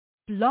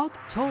Blog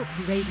Talk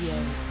Radio.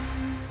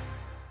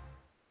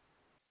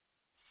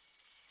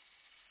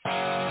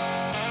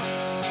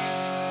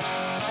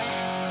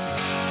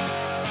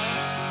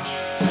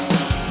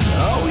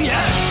 Oh,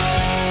 yeah.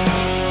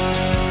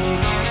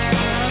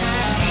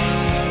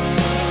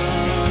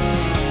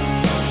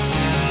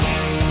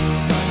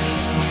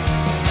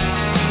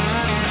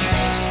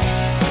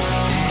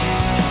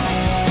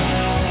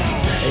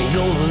 Ain't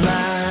gonna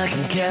lie, I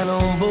can count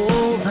on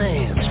both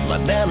hands my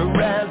battle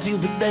rise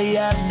till the day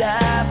I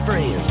die,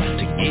 friends.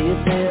 To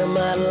get them,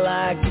 I'd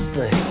like to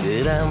think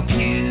that I'm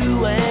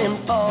few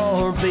and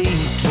far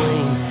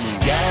between.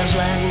 Guys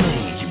like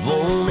me, you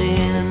want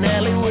in an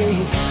alleyway,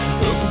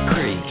 up a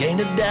creek,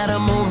 ain't a doubt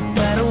I'm gonna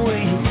fight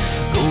away.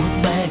 Go to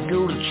bat,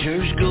 go to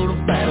church, go to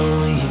battle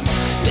with you.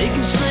 They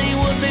can say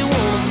what they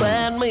want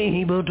about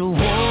me, but the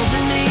ones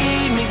that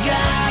need me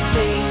got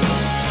me.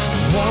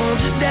 The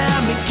ones that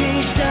doubt me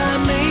can't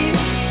stop me.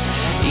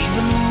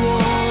 Even the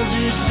ones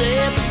that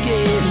say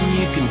forget, and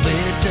you can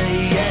bet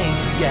they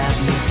ain't got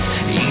me.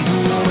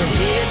 Even wanna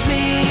hit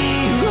me,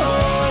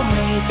 hold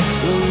me.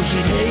 Those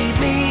that hate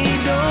me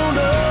don't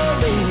know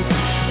me,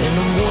 and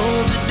the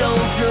ones that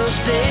don't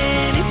trust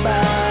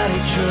anybody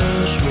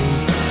trust me.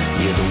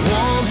 Yeah, the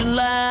ones that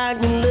like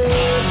me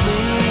love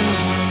me.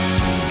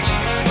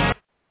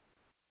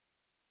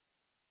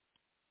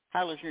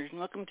 Hi, listeners, and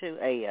welcome to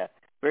a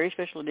very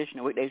special edition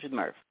of Weekdays with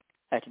Murph.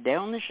 Today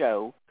on the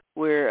show,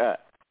 we're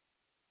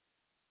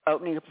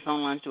opening up the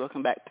phone lines to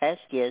welcome back past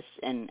guests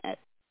and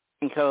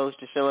co-hosts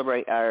to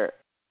celebrate our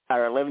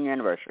 11-year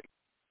anniversary.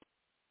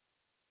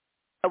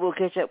 We'll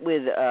catch up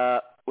with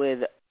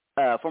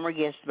former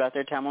guests about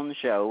their time on the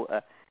show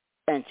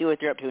and see what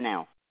they're up to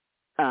now.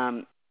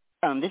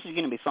 This is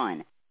going to be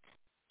fun.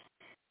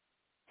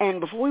 And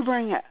before we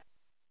bring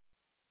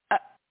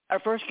our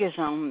first guest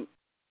on,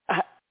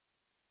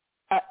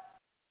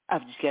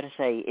 I've just got to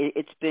say,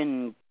 it's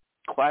been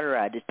quite a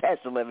ride this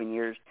past 11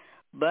 years,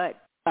 but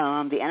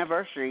the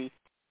anniversary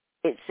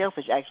itself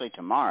is actually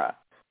tomorrow,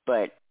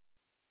 but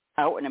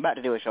I wasn't about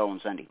to do a show on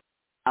Sunday.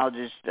 I'll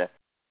just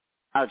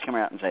come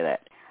out and say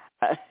that.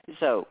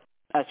 So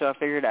I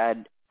figured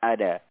I'd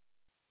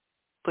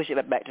push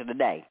it back to the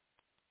day.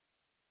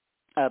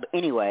 But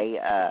anyway,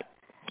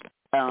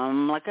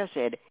 like I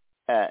said,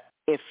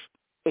 if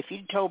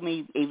you told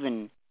me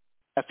even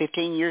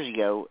 15 years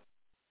ago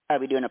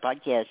I'd be doing a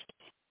podcast,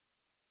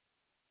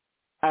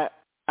 I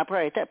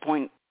probably at that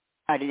point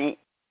I didn't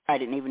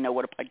even know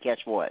what a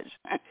podcast was.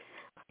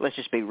 Let's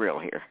just be real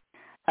here.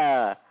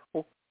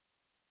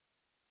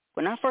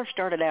 When I first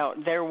started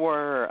out, there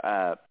were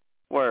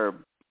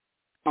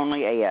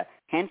only a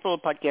handful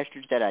of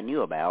podcasters that I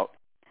knew about.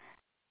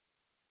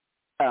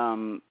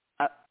 But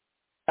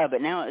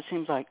now it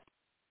seems like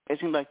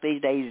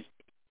these days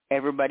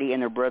everybody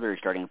and their brother is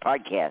starting a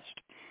podcast.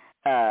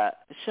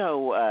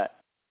 So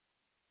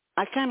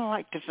I kind of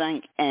like to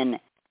think, and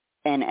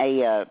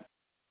a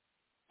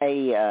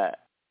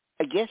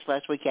guest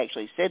last week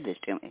actually said this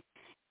to me.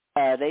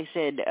 They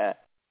said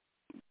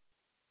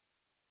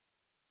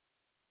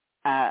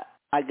I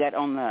got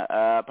on the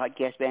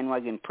podcast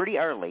bandwagon pretty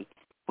early,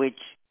 which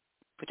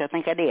I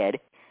think I did,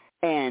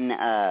 and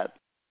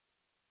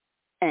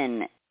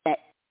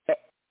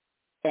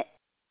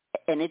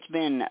it's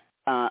been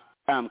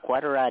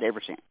quite a ride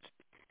ever since.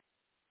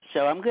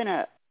 So I'm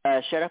gonna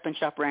shut up and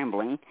stop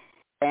rambling,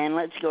 and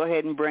let's go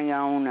ahead and bring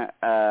on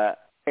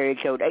area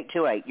code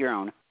 828. You're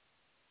on.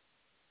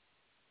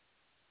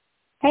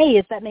 Hey,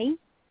 is that me?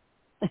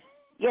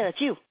 Yeah,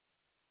 that's you.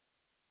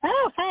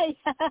 Oh, hey.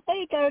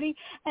 Hey, Cody.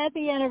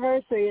 Happy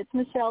anniversary. It's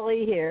Michelle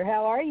Lee here.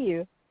 How are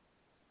you?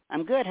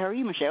 I'm good. How are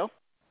you, Michelle?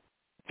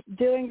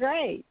 Doing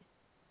great.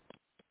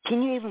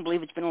 Can you even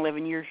believe it's been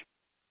 11 years?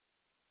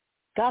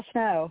 Gosh,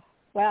 no.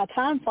 Wow,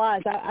 time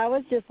flies. I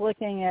was just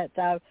looking at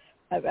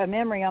a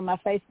memory on my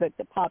Facebook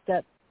that popped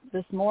up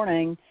this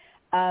morning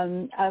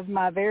of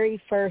my very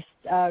first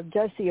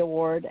Josie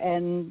Award,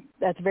 and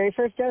that's the very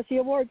first Josie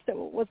Awards that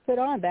was put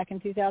on back in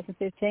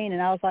 2015, and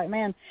I was like,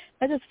 man,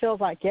 that just feels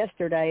like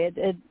yesterday.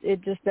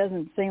 It just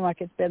doesn't seem like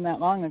it's been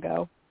that long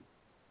ago.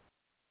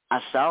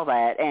 I saw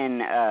that,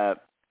 and I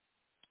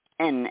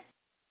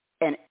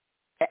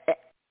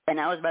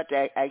was about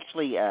to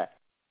actually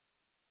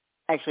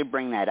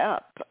bring that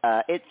up.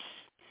 It's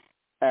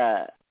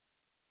the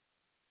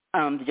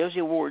Josie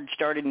Award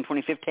started in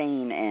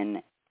 2015,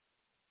 and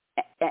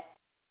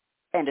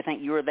to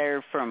think you were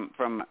there from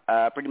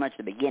pretty much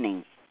the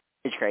beginning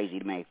is crazy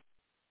to me.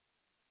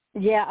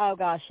 Yeah. Oh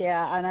gosh.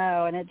 Yeah, I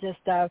know. And it just,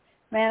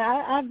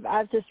 man,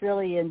 I've just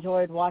really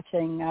enjoyed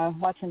watching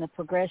the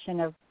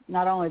progression of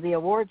not only the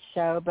awards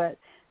show, but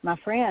my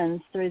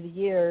friends through the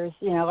years.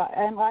 You know,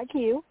 and like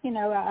you,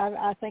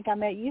 I think I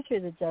met you through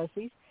the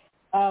Josies.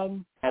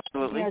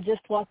 Absolutely.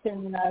 Just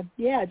watching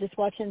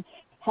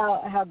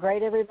how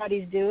great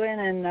everybody's doing,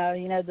 and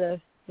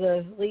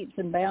the leaps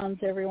and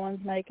bounds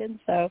everyone's making.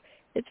 So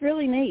it's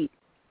really neat.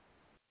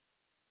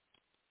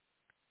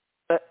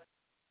 But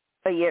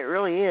yeah, it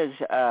really is.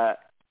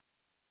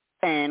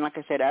 And like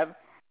I said,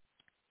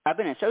 I've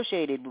been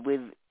associated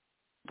with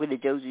the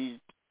Josies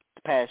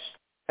the past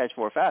past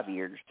 4 or 5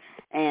 years,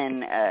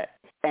 and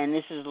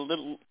this is a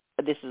little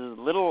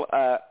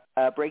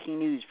breaking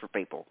news for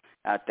people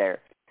out there.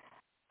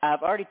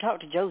 I've already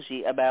talked to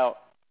Josie about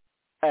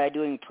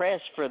doing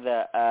press for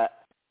the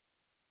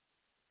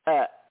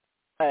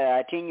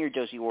 10-year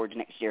Josie Awards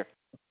next year.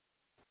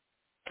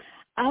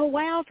 Oh,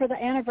 wow, for the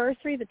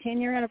anniversary, the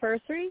 10-year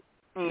anniversary?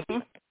 Mm-hmm.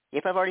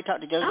 Yep, I've already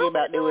talked to Josie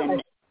about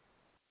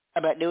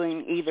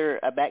doing either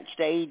a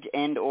backstage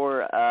and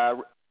or a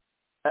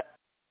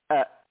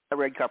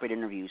red carpet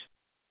interviews.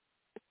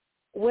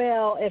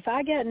 Well, if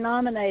I get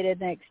nominated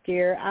next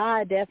year,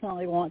 I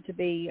definitely want to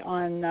be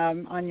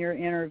on your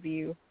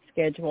interview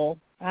schedule.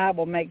 I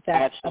will make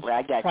that Absolutely.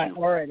 I got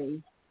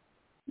priority.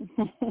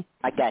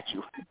 I got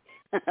you.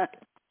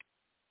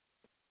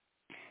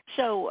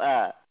 So,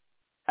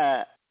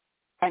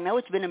 I know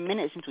it's been a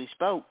minute since we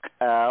spoke.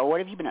 What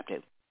have you been up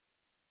to?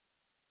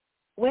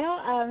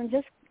 Well, I'm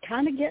just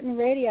kind of getting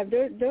ready. I'm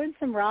doing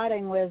some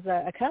writing with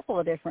a couple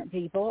of different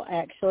people,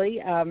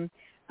 actually. I'm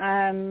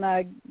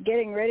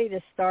getting ready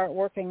to start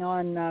working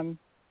on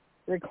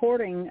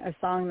recording a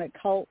song that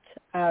Colt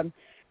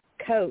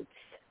Coates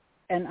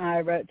and I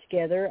wrote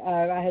together.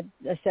 I had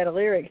a set of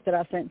lyrics that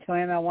I sent to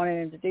him. I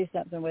wanted him to do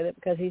something with it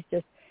because he's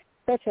just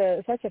such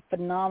a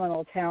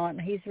phenomenal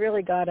talent. He's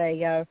really got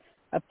a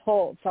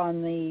pulse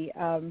on the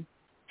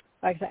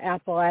like the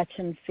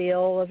Appalachian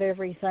feel of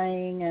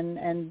everything,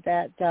 and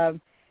that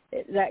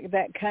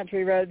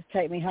country roads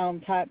take me home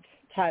type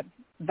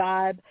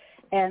vibe,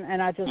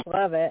 and I just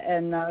love it.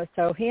 And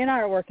so he and I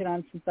are working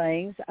on some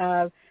things.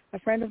 A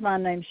friend of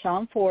mine named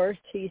Sean Forrest,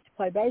 who used to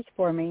play bass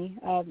for me,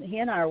 he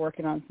and I are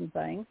working on some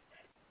things.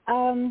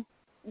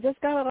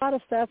 Just got a lot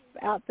of stuff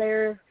out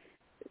there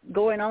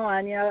going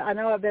on. You know, I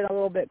know I've been a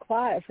little bit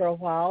quiet for a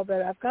while,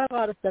 but I've got a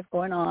lot of stuff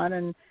going on,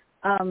 and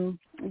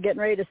getting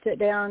ready to sit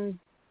down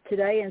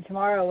today and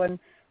tomorrow and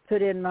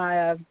put in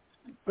my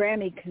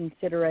Grammy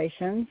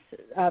considerations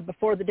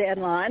before the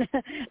deadline.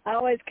 I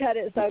always cut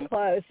it so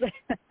close.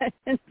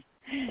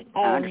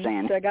 I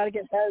understand. So I got to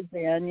get those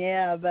in,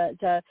 yeah. But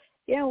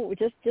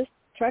just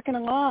trucking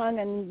along,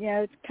 and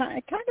it's kind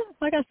of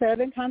like I said, I've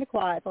been kind of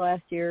quiet the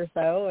last year or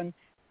so, and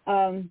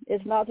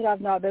it's not that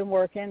I've not been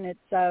working. It's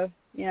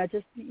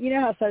just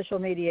how social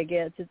media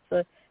gets.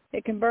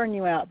 It can burn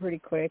you out pretty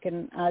quick,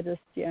 and I just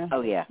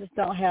just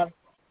don't have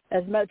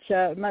as much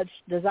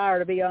desire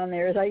to be on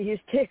there as I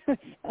used to.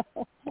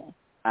 So.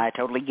 I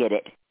totally get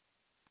it.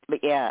 But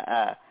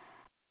yeah,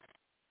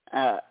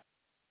 I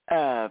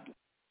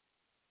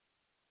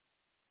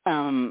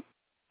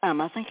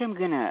think I'm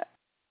gonna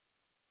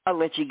I'll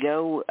let you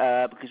go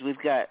because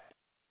we've got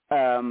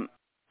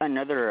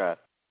another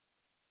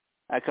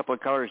a couple of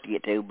callers to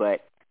get to,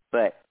 but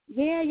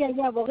yeah.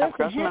 Well,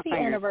 listen, happy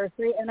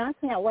anniversary, and I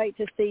can't wait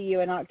to see you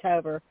in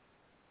October.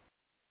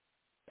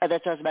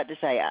 That's what I was about to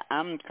say.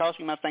 I'm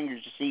crossing my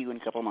fingers to see you in a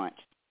couple of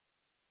months.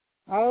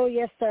 Oh,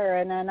 yes, sir,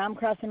 and I'm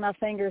crossing my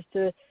fingers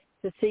to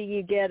see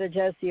you get a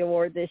Josie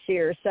Award this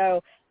year.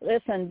 So,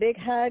 listen, big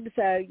hugs.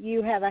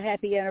 You have a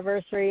happy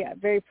anniversary. I'm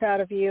very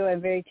proud of you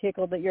and very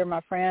tickled that you're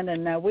my friend,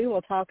 and we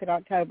will talk in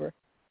October.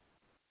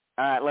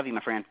 Love you,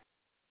 my friend.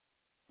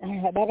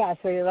 Bye-bye,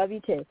 sweetie. Love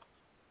you, too.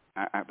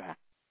 All right, bye.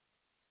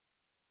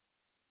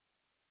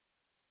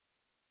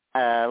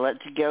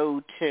 Let's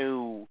go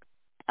to,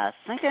 I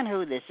think I know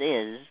who this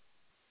is.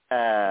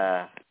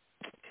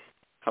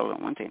 Hold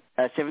on one second.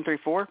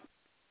 734?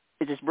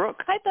 Is this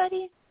Brooke? Hi,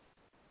 buddy.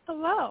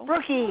 Hello.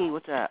 Brookie,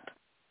 what's up?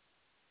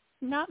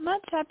 Not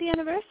much. Happy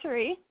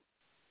anniversary.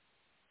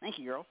 Thank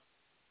you, girl.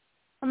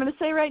 I'm going to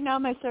say right now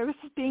my service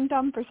is being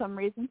dumb for some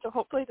reason, so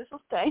hopefully this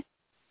will stay.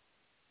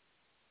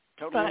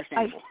 Totally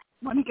understandable.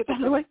 I want to get that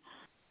out of the way.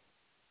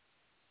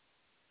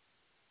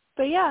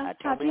 But yeah,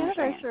 totally happy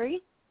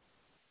anniversary.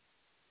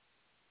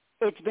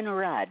 It's been a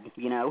ride,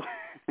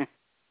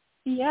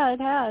 Yeah, it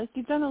has.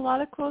 You've done a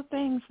lot of cool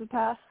things the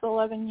past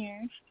 11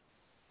 years.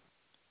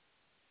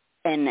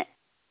 And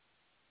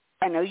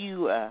I know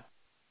you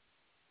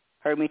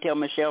heard me tell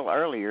Michelle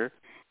earlier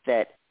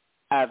that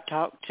I've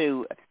talked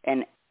to,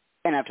 and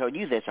I've told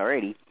you this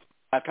already,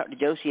 I've talked to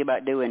Josie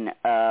about doing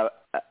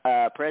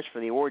press for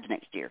the awards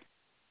next year.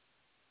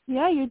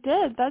 Yeah, you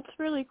did. That's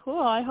really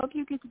cool. I hope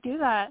you get to do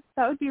that.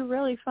 That would be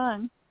really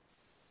fun.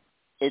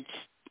 It's,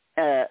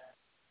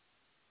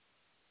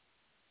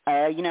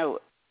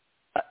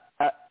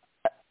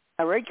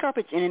 red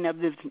carpets in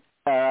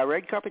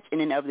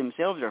and of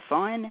themselves are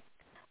fun,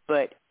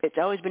 but it's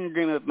always been a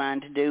dream of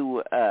mine to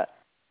do a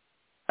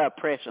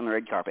press on the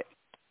red carpet.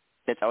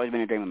 That's always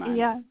been a dream of mine.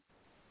 Yeah,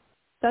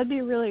 that'd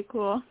be really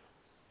cool.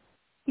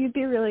 You'd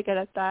be really good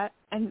at that.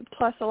 And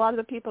plus, a lot of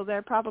the people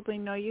there probably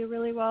know you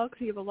really well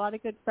because you have a lot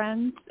of good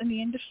friends in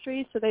the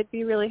industry, so they'd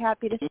be really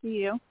happy to see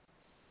you.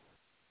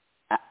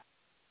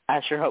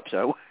 I sure hope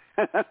so.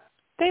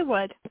 They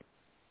would.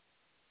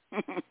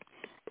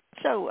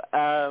 So,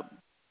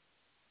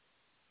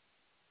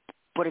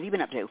 what have you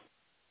been up to?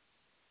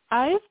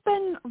 I've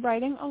been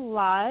writing a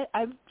lot.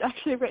 I've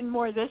actually written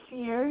more this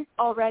year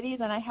already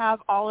than I have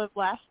all of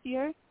last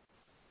year.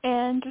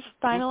 And just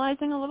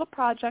finalizing a little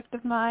project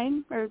of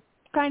mine, or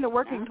kind of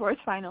working towards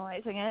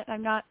finalizing it.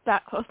 I'm not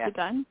that close to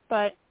done,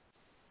 but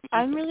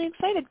I'm really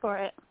excited for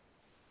it.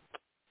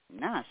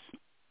 Nice.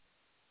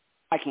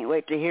 I can't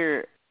wait to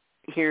hear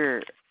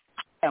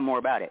more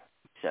about it.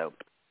 So.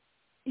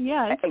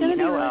 Yeah, it's going to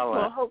be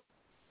really cool.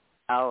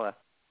 I'll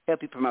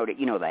help you promote it.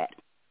 You know that.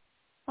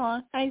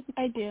 Oh, I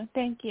do.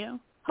 Thank you.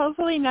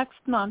 Hopefully next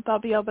month I'll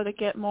be able to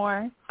get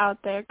more out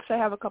there because I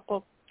have a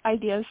couple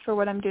ideas for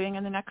what I'm doing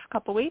in the next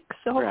couple weeks.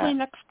 So hopefully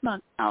next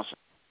month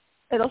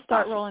it'll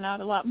start rolling out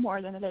a lot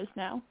more than it is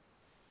now.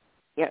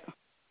 Yeah.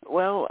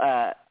 Well,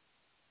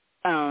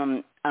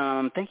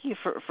 thank you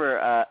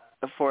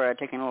for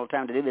taking a little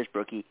time to do this,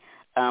 Brookie.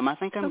 I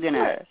think I'm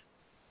gonna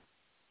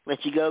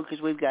let you go because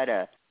we've got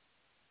a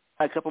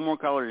couple more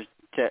callers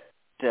to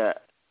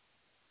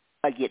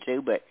get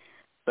to, but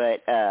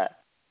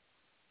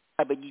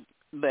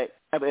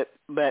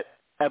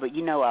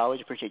you know I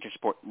always appreciate your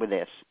support with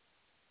this.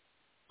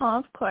 Oh,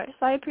 of course.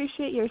 I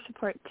appreciate your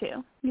support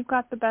too. You've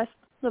got the best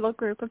little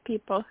group of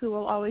people who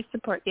will always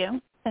support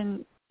you,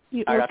 and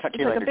all right, I'll talk to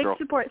you later, like a big girl.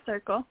 support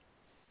circle.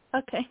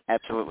 Okay.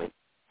 Absolutely.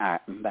 All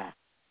right. Bye.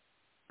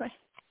 Bye.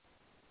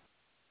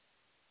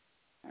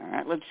 All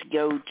right. Let's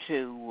go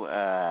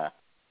to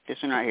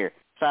this one right here.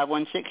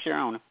 516. You're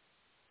on.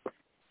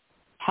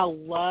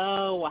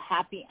 Hello.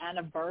 Happy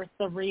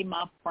anniversary,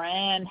 my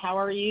friend. How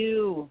are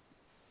you?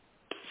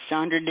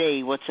 Sandra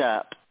D, what's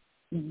up?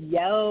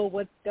 Yo,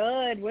 what's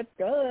good? What's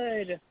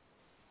good?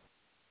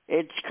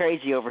 It's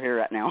crazy over here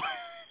right now.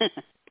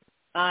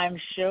 I'm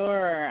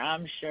sure.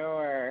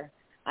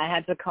 I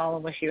had to call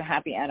and wish you a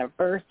happy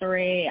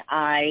anniversary.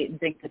 I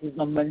think this is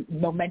a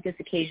momentous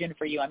occasion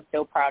for you. I'm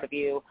so proud of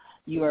you.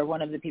 You are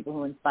one of the people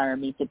who inspire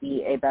me to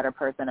be a better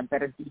person, a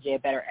better DJ, a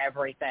better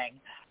everything.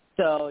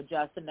 So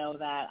just to know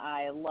that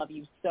I love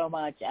you so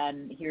much,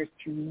 and here's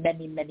to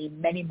many, many,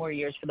 many more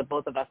years for the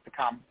both of us to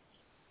come.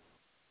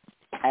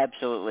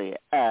 Absolutely.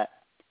 You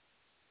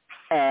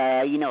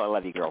know I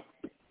love you, girl.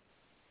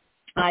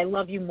 I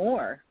love you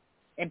more.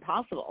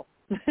 Impossible.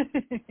 The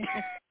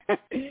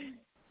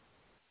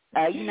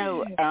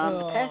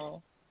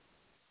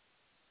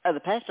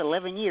past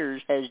 11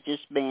 years has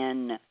just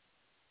been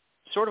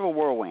sort of a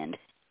whirlwind.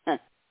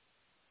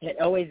 It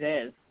always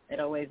is. It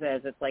always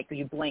is. It's like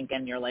you blink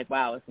and you're like,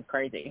 wow, this is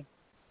crazy.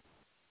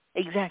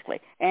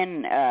 Exactly.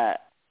 And I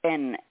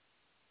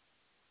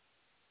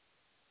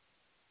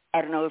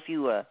don't know if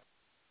you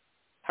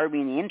heard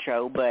me in the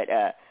intro, but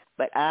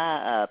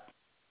I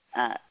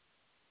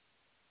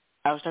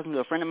was talking to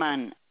a friend of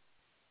mine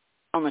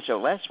on the show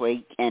last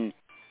week, and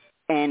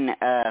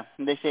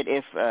they said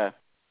if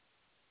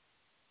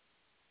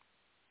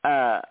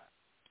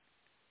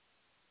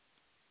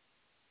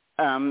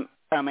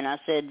and I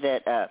said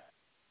that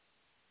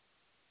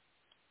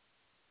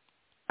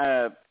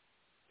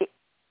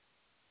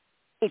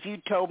if you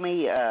told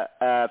me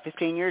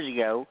 15 years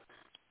ago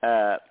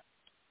that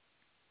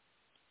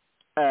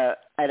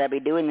I'd be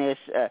doing this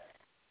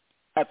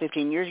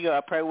 15 years ago,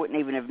 I probably wouldn't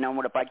even have known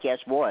what a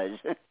podcast was.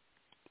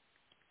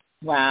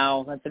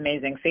 Wow, that's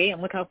amazing. See,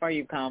 and look how far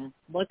you've come.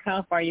 Look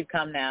how far you've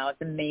come now.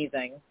 It's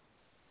amazing.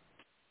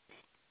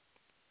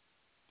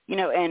 You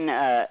know, and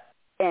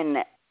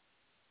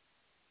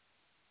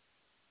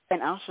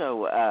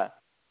also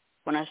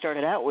when I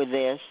started out with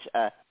this,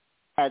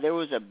 there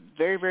was a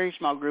very, very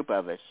small group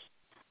of us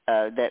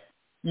that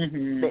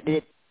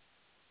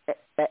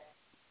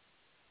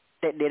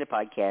did a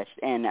podcast,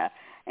 and I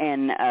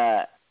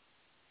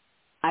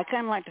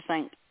kind of like to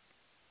think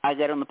I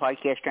got on the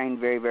podcast train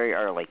very, very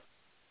early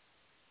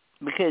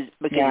because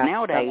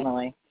nowadays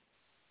definitely.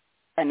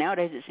 And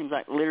nowadays it seems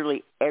like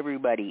literally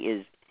everybody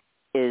is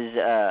doing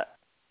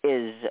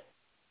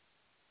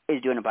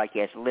a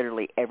podcast.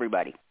 Literally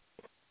everybody.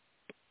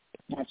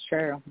 That's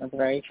true. That's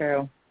very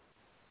true.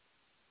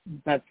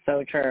 That's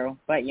so true.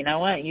 But you know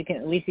what?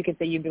 At least you can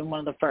say you've been one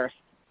of the first.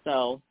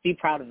 So be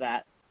proud of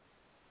that.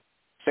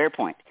 Fair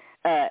point.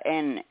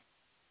 And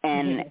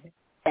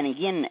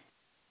again,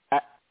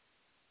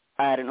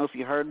 I don't know if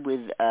you heard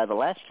with the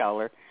last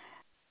caller,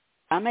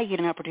 I may get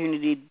an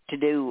opportunity to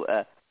do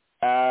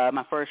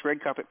my first red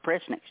carpet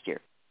press next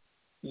year.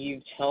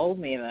 You've told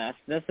me this.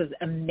 This is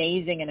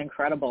amazing and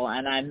incredible,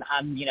 and I'm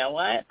you know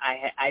what?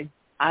 I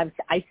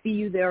see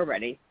you there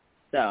already.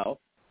 So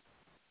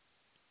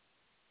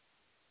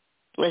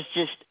let's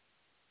just.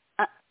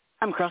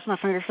 I'm crossing my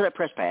fingers for that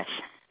press pass.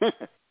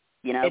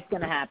 You know, it's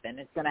gonna happen.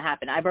 It's gonna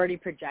happen. I've already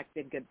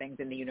projected good things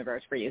in the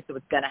universe for you, so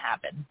it's gonna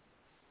happen.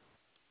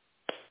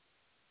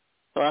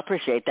 Well, I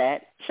appreciate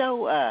that.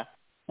 So,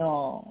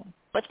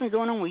 what's been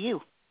going on with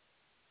you?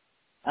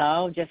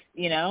 Oh, just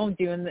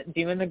doing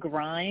the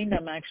grind.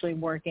 I'm actually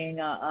working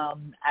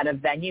at a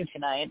venue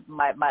tonight,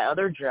 my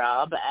other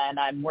job, and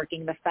I'm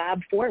working the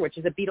Fab Four, which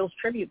is a Beatles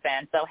tribute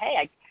band. So hey,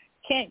 I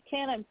can't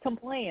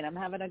complain. I'm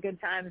having a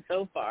good time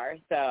so far.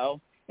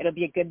 So it'll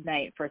be a good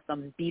night for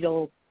some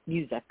Beatles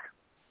music.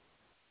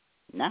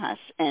 Nice.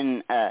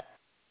 And I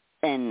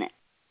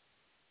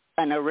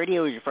know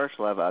radio is your first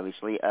love,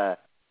 obviously.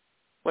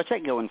 What's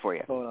that going for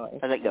you? Totally.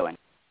 How's that going?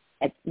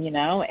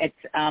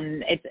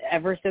 It's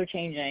ever so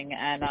changing,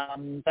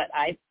 and but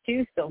I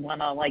too still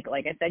want to, like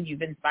I said,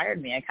 you've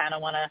inspired me. I kind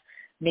of want to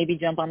maybe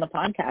jump on the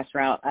podcast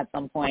route at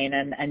some point,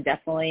 and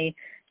definitely,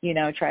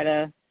 try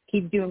to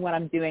keep doing what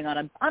I'm doing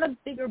on a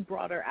bigger,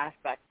 broader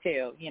aspect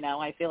too.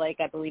 I feel like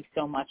I believe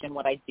so much in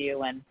what I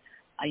do, and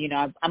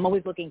I'm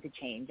always looking to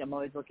change. I'm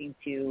always looking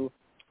to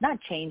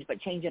not change, but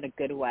change in a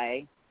good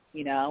way,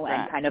 Right.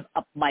 and kind of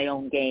up my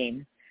own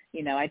game.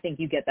 I think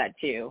you get that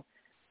too,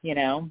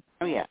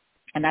 Oh yeah.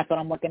 and that's what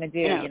I'm looking to do.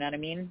 You You know what I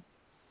mean?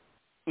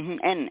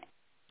 Mm-hmm.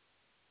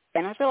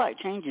 And I feel like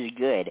change is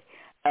good.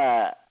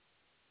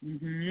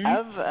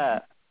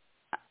 Mhm.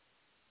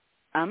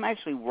 I'm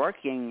actually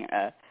working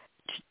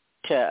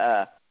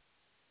to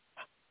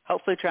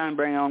hopefully try and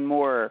bring on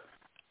more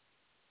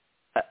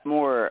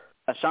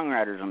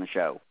songwriters on the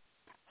show.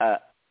 I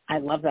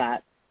love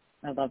that.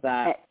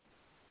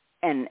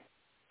 And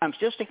I'm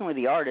still sticking with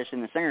the artists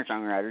and the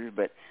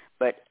singer-songwriters,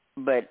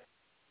 but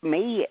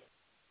me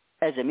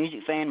as a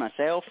music fan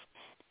myself,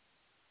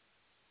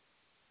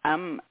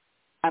 I'm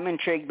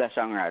intrigued by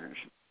songwriters.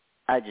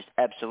 I just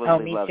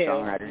absolutely love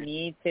songwriters.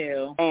 Me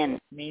too. And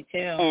me too.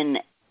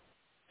 And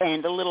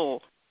a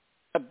little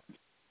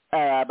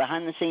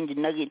behind the scenes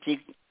nuggets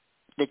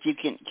that you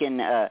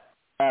can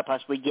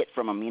possibly get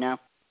from them,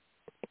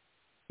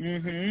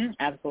 Mhm.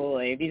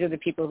 Absolutely. These are the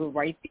people who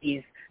write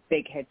these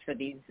big hits for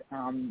these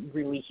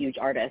really huge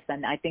artists,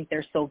 and I think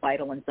they're so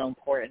vital and so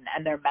important,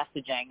 and their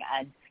messaging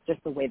and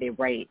just the way they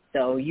write.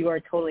 So you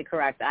are totally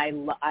correct.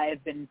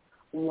 I've been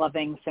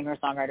loving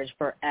singer-songwriters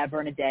forever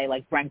and a day,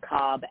 like Brent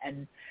Cobb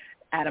and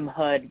Adam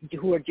Hood,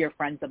 who are dear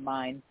friends of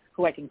mine,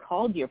 who I can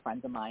call dear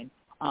friends of mine.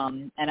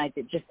 And I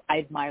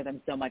admire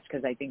them so much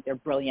because I think they're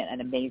brilliant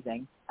and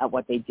amazing at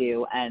what they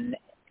do, and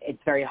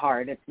it's very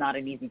hard. It's not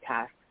an easy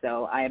task,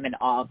 so I am in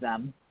awe of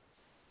them.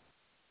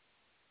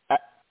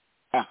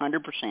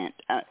 100%.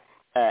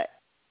 And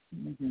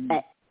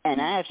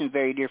I have some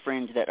very dear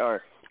friends that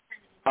are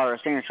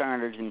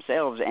singer-songwriters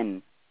themselves,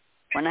 and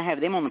when I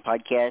have them on the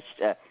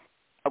podcast,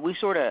 we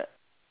sort of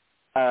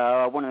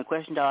one of the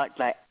questions I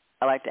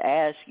like to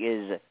ask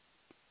is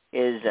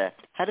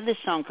how did this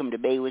song come to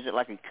be? Was it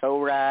like a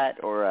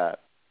co-write, or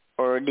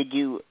did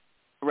you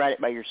write it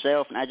by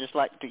yourself? And I just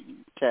like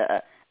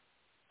to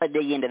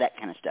dig into that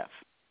kind of stuff.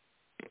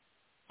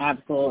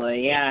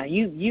 Absolutely, yeah.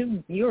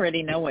 You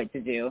already know what to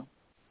do.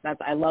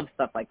 I love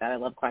stuff like that. I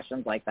love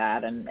questions like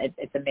that, and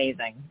it's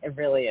amazing. It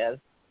really is.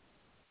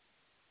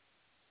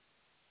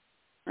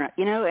 Right,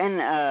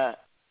 and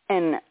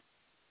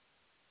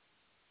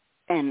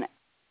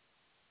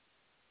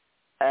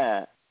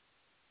I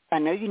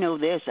know you know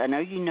this. I know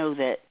you know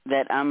that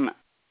I'm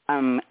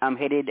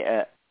headed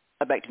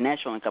back to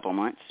Nashville in a couple of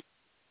months.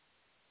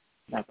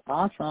 That's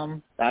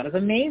awesome. That is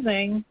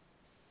amazing.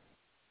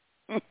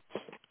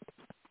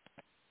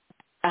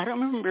 I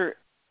don't remember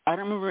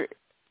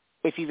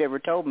if you've ever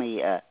told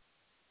me.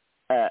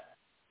 Have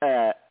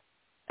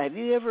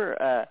you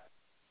ever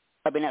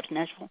been out to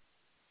Nashville?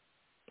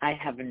 I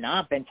have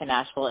not been to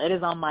Nashville. It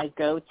is on my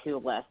go-to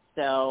list,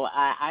 so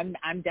I'm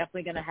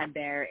definitely going to head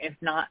there. If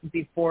not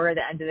before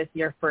the end of this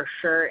year, for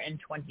sure in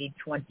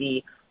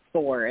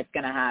 2024, it's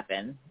going to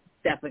happen.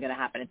 It's definitely going to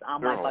happen. It's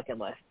on my bucket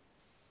list.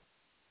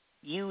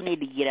 You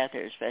need to get out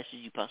there as fast as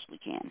you possibly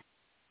can.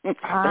 That's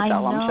I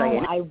all I'm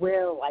saying. I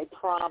will. I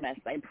promise.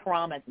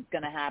 It's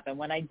going to happen.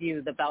 When I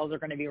do, the bells are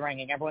going to be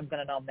ringing. Everyone's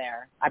going to know I'm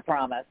there. I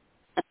promise.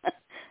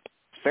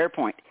 Fair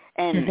point.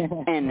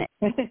 And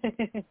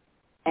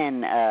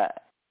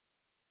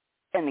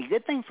and the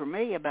good thing for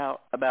me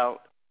about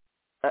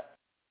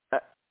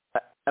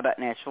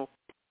Nashville,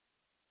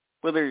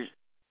 well, there's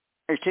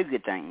two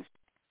good things.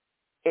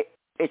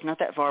 It's not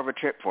that far of a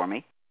trip for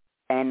me,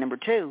 and number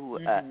two,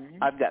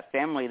 I've got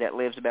family that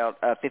lives about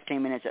 15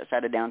 minutes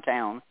outside of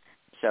downtown,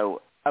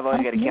 so I've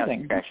always got a couch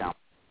to crash on.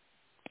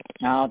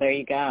 Oh, there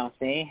you go.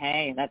 See,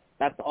 hey,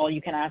 that's all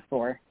you can ask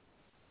for.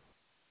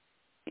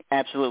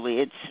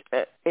 Absolutely,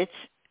 it's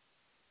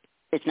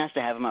nice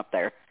to have them up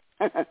there.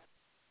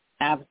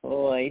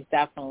 Absolutely,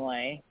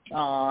 definitely.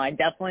 Oh, I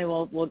definitely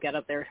will get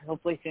up there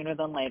hopefully sooner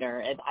than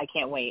later. I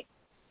can't wait.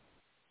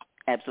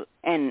 Absolutely,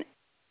 and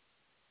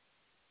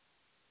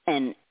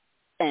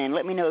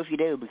let me know if you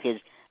do because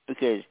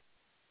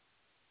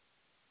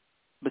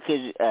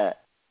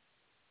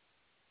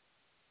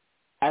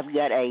I've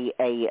got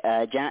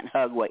a giant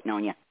hug waiting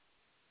on you.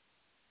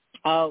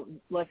 Oh,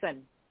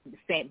 listen,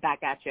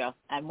 back at you.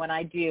 And when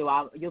I do,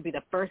 you'll be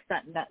the first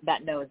that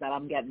knows that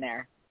I'm getting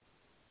there.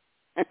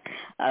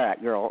 All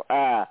right, girl.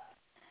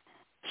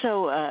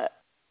 So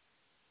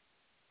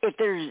if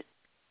there's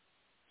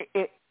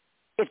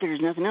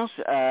nothing else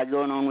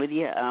going on with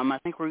you, I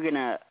think we're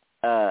gonna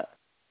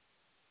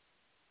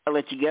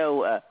let you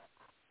go.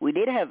 We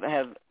did have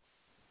a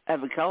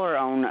caller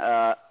on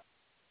a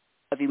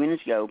few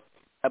minutes ago,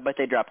 but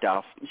they dropped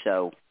off.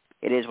 So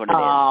it is what it is.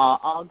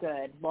 All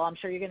good. Well, I'm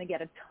sure you're going to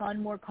get a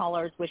ton more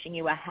callers wishing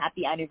you a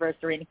happy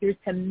anniversary. And here's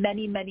to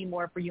many, many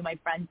more for you, my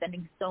friend.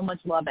 Sending so much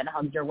love and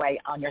hugs your way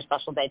on your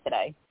special day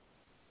today.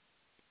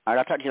 All right,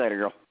 I'll talk to you later,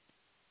 girl.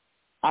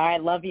 All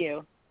right, love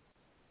you.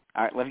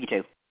 All right, love you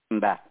too.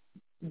 Bye.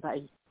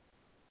 Bye.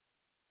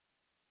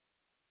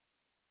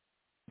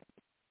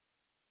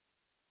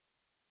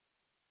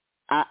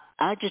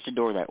 I just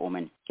adore that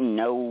woman.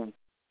 No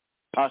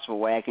possible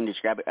way I can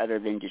describe it other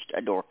than just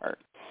adore her.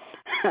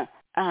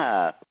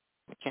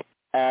 Okay.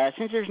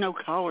 Since there's no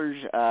callers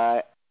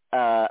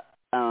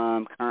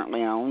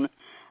currently on,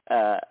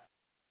 I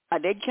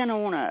did kind of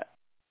want to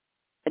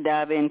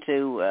dive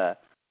into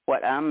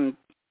what I'm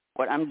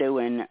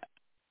doing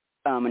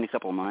in a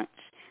couple of months.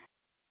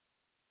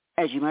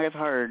 As you might have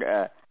heard,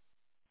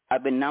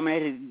 I've been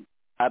nominated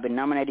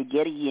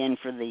yet again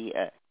for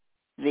the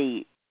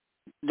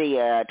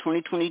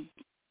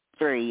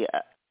 2023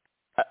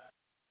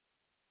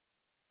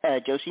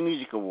 Josie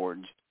Music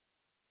Awards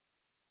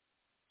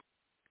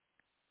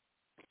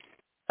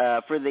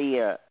for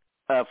the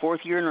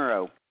fourth year in a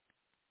row,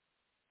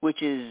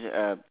 which is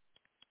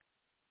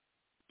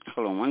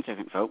hold on one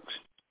second, folks.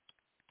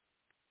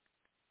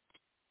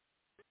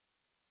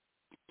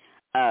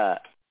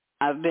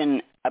 I've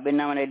been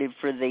nominated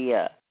for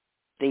the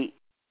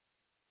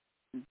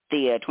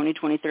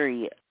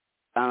 2023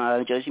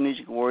 Josie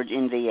Music Awards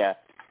in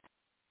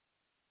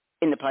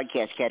the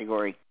podcast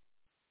category,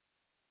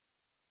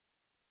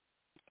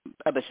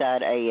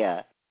 beside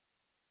a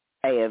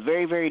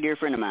very, very dear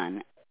friend of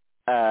mine,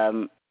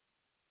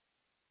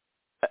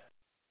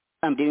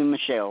 Demi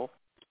Michelle,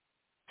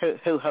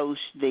 who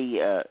hosts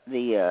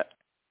the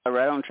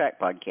Right on Track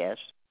podcast.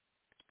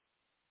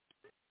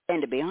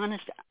 And to be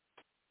honest,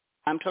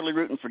 I'm totally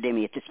rooting for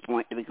Demi at this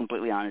point, to be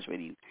completely honest with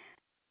you.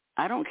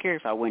 I don't care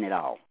if I win at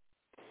all.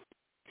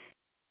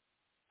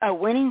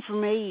 Winning for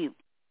me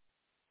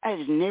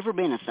has never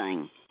been a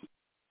thing.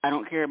 I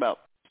don't care about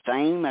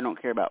fame. I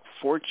don't care about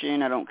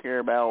fortune. I don't care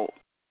about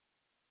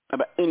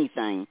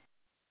anything.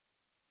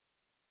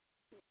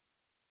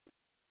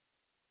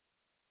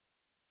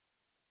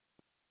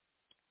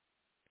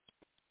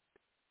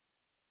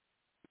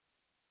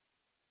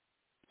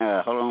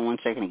 Hold on one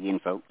second again,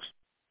 folks.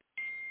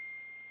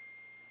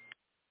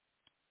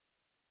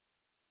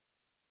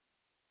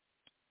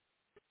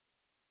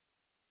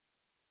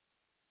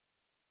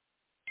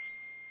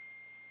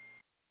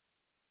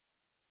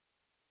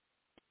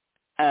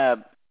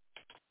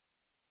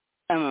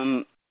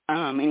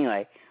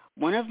 Anyway,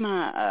 one of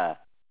my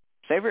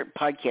favorite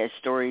podcast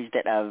stories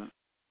that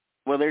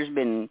there's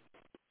been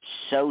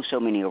so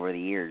many over the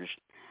years,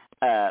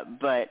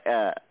 but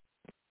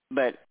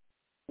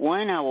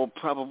one I will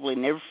probably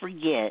never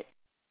forget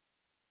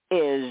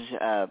is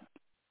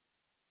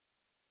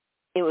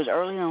it was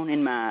early on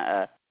in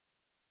my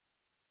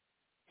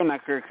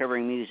career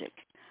covering music.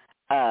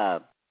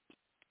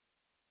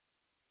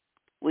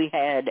 We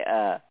had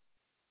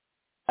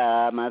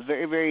my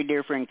very, very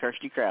dear friend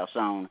Kirsty Krause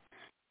on,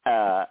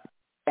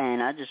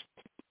 and I just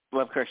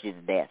love Kirsty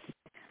to death.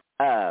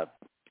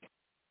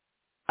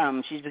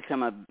 She's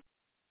become a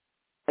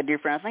dear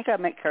friend. I think I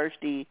met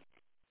Kirsty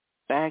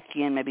back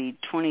in maybe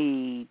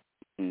 2019,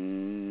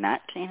 I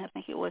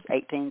think it was,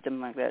 18,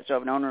 something like that. So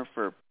I've known her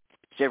for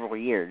several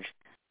years.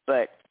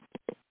 But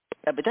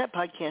that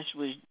podcast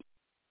was,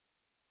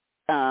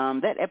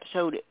 that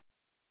episode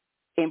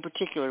in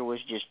particular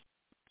was just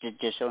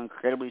so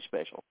incredibly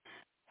special.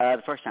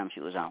 The first time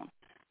she was on.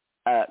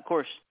 Of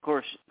course,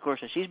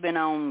 she's been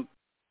on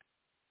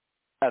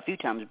a few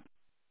times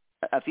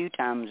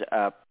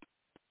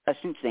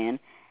since then,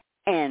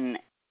 and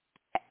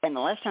the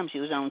last time she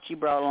was on, she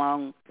brought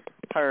along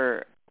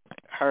her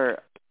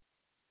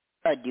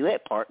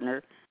duet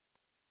partner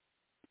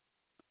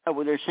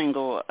with her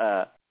single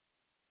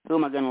 "Who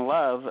Am I Gonna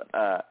Love?"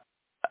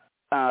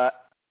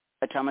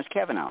 Thomas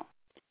Cavanaugh,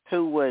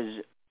 who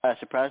was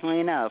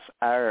surprisingly enough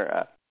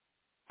our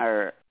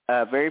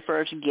very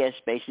first guest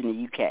based in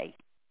the UK,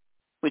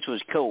 which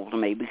was cool to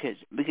me because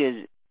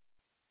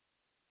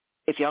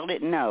if y'all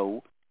didn't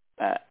know,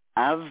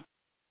 I've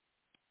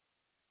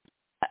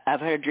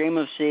had a dream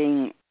of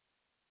seeing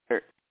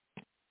her.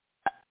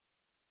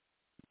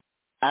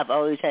 I've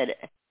always had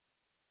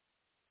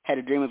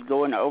a dream of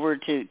going over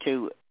to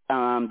the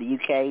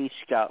UK,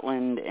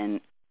 Scotland,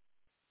 and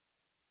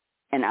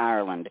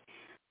Ireland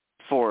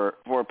for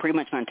pretty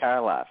much my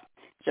entire life.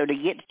 So to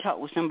get to talk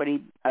with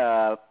somebody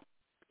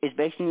is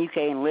based in the UK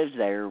and lives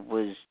there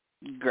was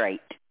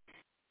great.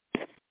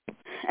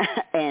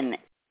 and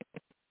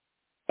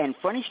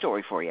funny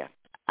story for you,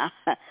 I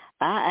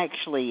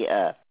actually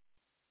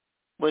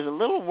was a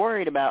little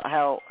worried about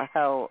how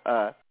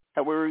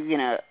we were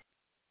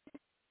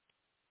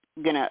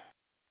gonna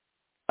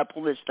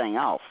pull this thing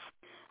off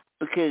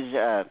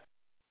because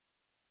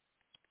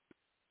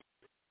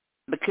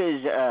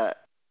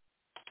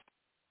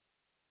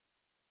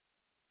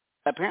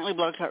apparently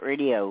Blog Talk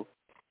Radio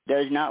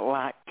does not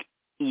like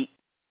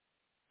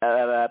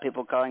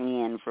people calling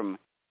in from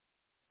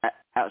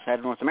outside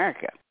of North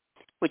America,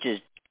 which is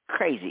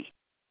crazy.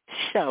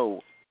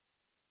 So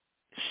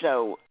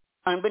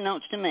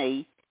unbeknownst to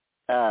me,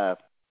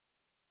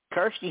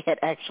 Kirsty had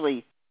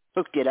actually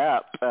hooked it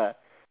up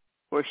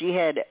where she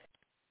had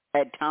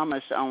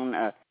Thomas on,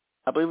 I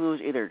believe it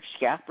was either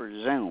Skype or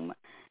Zoom.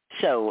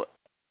 So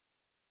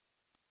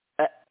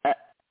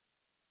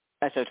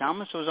so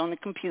Thomas was on the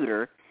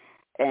computer,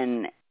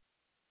 and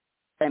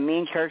me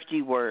and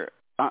Kirsty were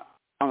on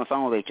the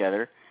phone with each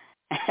other,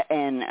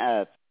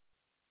 and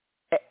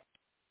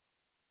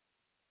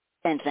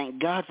thank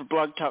God for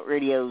Blog Talk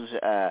Radio's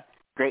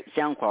great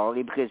sound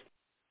quality, because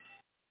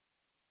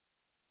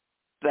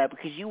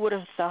you would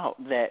have thought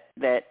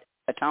that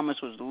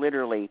Thomas was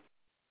literally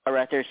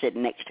right there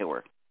sitting next to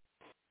her.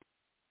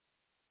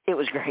 It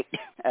was great,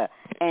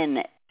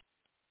 and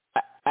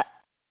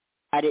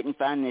I didn't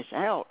find this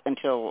out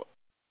until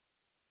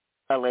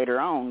later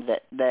on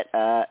that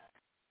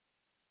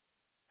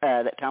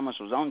Thomas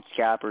was on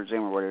Skype or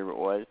Zoom or whatever it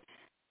was,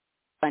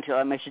 until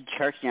I messaged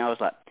Kirsty and I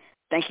was like,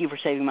 "Thank you for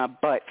saving my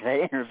butt for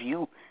that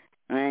interview,"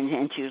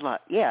 and she was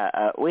like,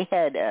 "Yeah, we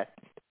had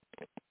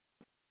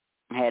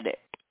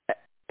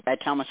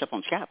Thomas up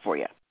on Skype for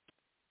you,"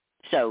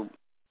 so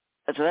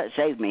that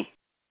saved me.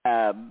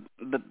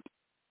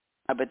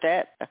 But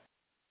that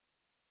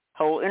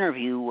whole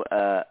interview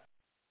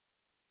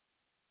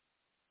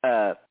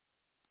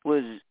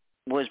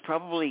was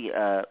probably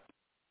one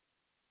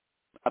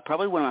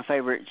of my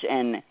favorites,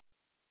 and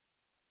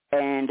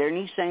their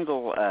new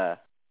single,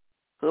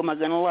 "Who Am I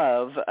Gonna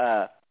Love,"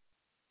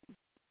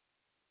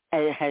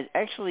 has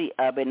actually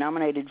been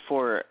nominated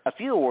for a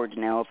few awards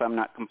now, if I'm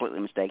not completely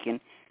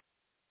mistaken,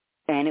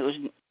 and it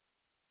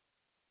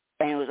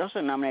was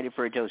also nominated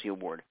for a Josie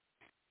Award.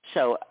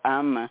 So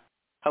I'm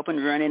hoping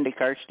to run into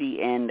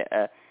Kirsty and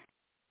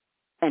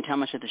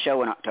Thomas at the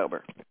show in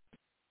October.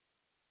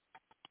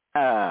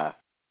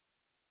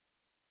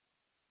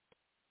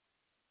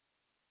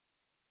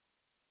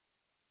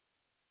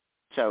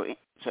 So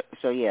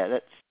yeah,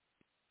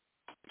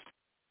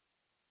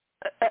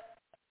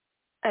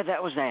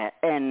 that was that,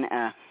 and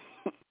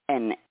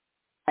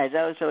as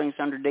I was telling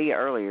Sandra D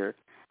earlier,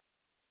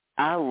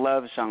 I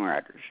love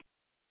songwriters.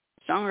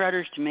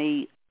 Songwriters to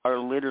me are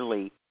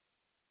literally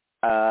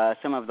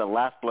some of the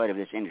lifeblood of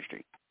this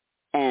industry,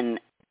 and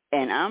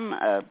I'm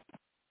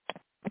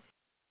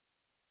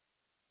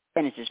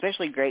and it's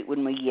especially great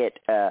when we get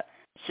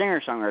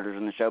singer-songwriters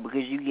on the show,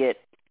 because you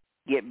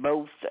get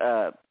both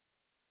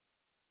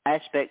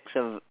aspects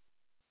of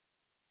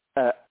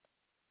the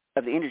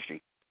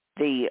industry,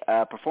 the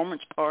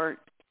performance part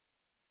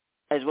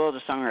as well as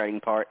the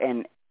songwriting part,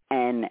 and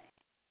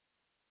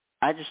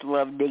I just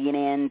love digging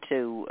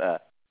into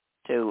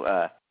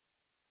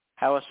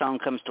how a song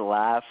comes to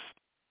life,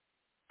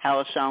 how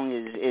a song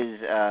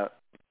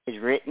is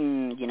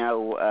written,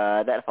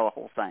 that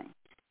whole thing.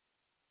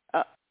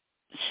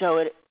 So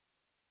it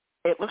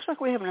looks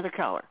like we have another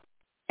caller,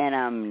 and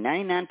I'm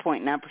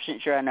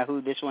 99.9% sure I know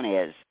who this one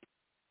is.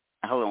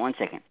 Hold on one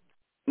second.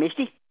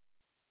 Misty?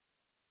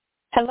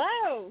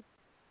 Hello.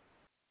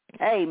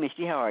 Hey,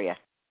 Misty, how are you?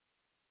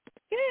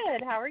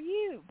 Good. How are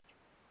you?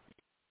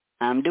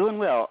 I'm doing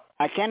well.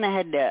 I kind of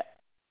had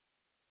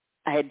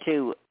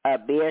to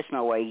BS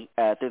my way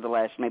through the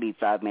last maybe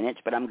 5 minutes,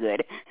 but I'm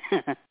good.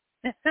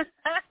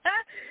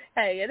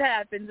 Hey, it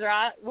happens,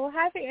 right? Well,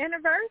 happy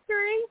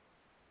anniversary.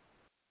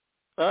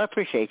 Well, I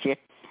appreciate you.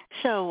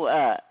 So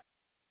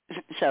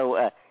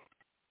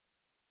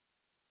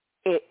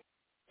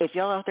if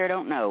y'all out there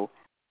don't know,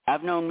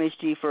 I've known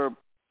Misty for,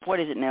 what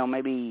is it now,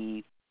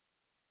 maybe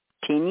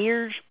 10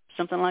 years,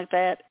 something like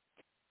that?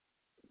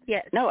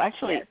 Yes. No,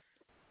 actually, yes.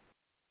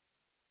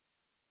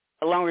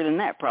 Longer than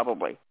that,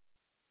 probably.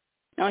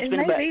 No, it's it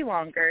been may be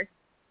longer.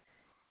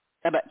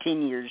 About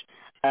 10 years.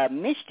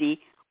 Misty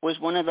was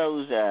one of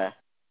those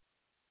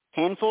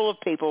handful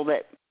of people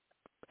that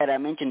I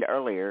mentioned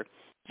earlier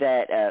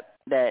that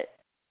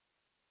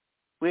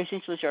we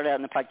essentially started out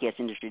in the podcast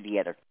industry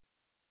together.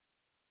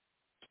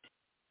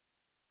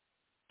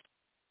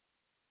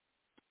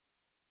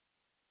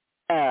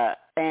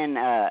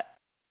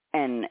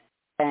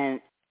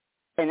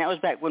 And that was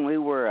back when we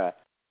were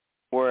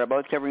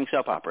both covering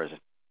soap operas,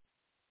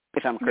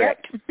 if I'm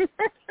correct. Yep.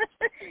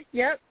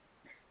 Yep.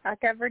 I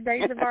covered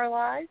Days of Our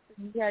Lives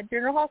and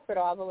General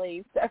Hospital, I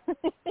believe. So.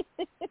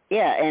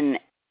 Yeah,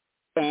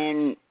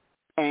 and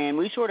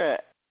we sort of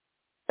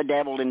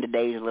dabbled into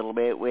Days a little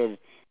bit with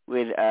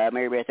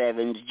Mary Beth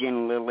Evans,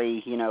 Jen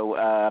Lilly,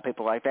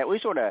 people like that. We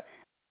sort of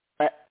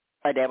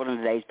dabbled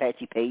into Days.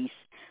 Patsy Peace,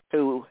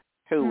 who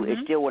is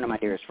still one of my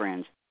dearest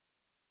friends.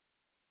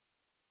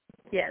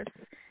 Yes,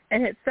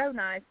 and it's so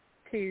nice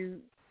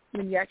when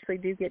you actually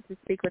do get to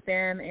speak with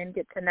them and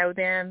get to know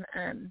them.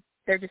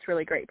 They're just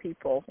really great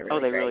people. They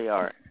really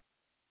are.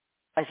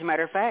 As a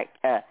matter of fact,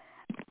 I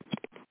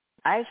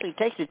actually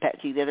texted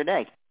Patsy the other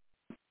day.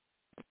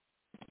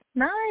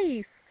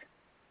 Nice.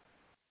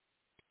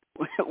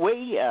 Well,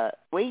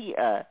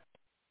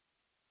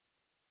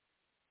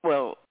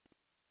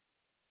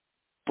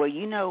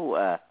 you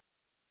know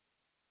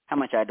how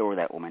much I adore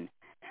that woman.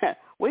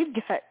 We've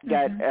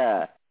got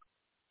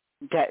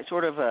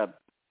sort of a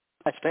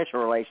special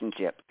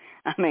relationship.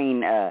 I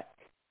mean,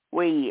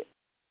 we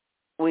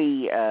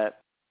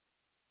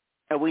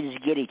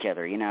just get each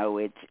other.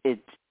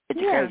 It's a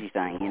crazy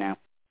thing.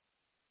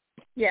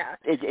 Yeah.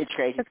 It's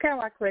crazy. It's kind of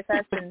like with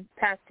us and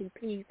Patsy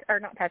Peace, or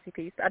not Patsy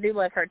Peace. I do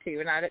love her too,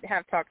 and I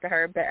have talked to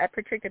her, but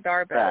Patricia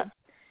Darbo.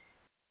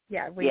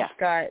 we've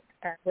got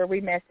where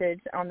we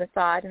message on the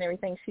side and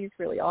everything. She's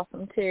really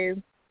awesome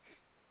too.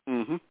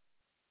 Mhm.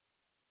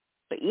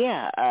 But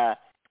yeah,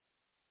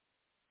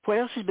 what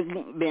else has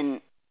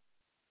been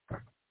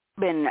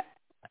going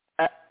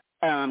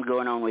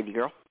on with you,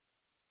 girl?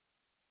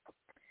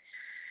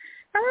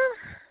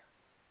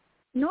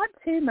 Not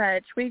too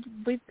much. We've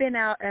been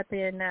out up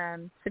in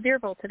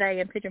Sevierville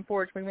today in Pigeon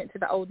Forge. We went to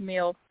the old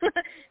mill,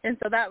 and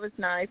so that was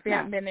nice. We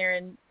haven't been there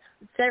in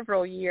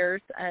several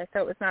years,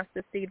 so it was nice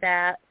to see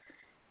that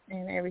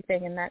and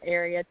everything in that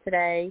area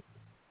today.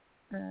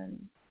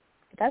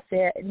 That's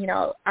it. You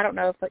know, I don't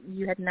know if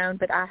you had known,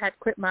 but I had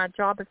quit my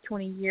job of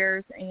 20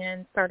 years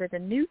and started a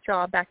new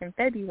job back in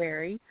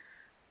February.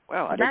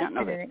 Well, I did not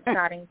know that. That's been an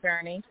exciting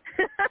journey.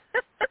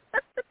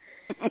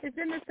 It's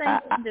in the same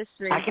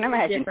industry. I can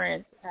imagine.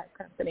 Different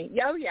company.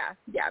 Oh, yeah.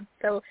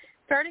 So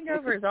starting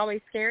over is always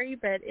scary,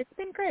 but it's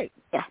been great.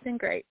 Yeah. It's been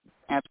great.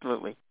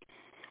 Absolutely.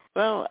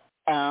 Well,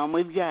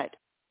 we've got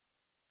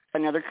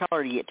another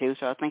caller to get to,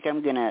 so I think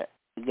I'm gonna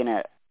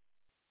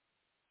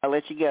I'll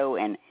let you go,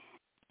 and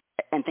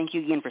thank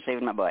you again for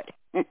saving my butt.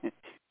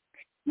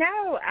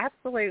 No,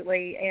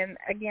 absolutely. And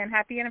again,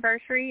 happy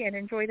anniversary, and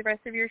enjoy the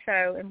rest of your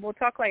show, and we'll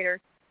talk later.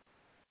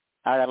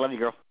 All right, I love you,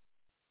 girl.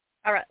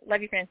 All right,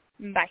 love you, friend.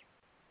 Bye.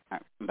 All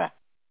right, bye.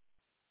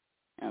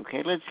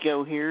 Okay, let's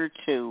go here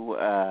to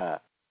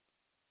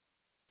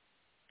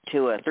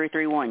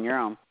 331. You're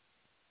on.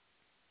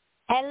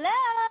 Hello!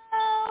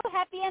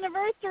 Happy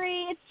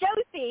anniversary. It's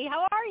Josie.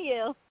 How are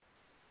you?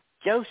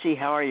 Josie,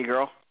 how are you,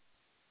 girl?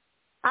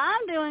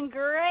 I'm doing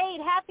great.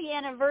 Happy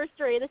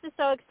anniversary. This is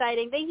so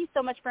exciting. Thank you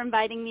so much for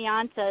inviting me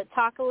on to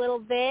talk a little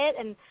bit.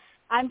 And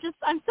I'm so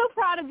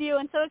proud of you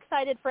and so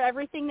excited for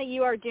everything that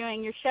you are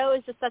doing. Your show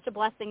is just such a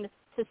blessing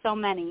to so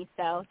many.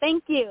 So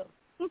thank you.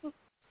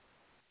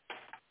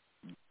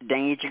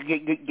 Dang it, you're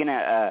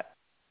gonna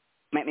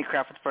make me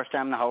cry for the first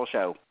time in the whole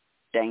show.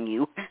 Dang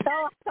you.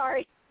 Oh,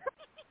 sorry.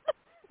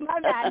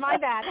 My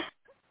bad.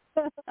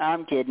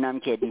 I'm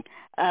kidding.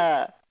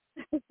 I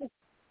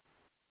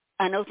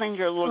know things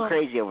are a little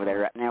crazy over there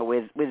right now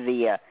with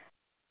the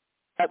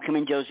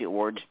upcoming Josie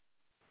Awards.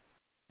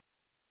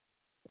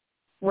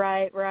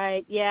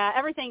 Right. Yeah,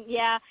 everything.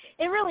 Yeah,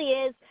 it really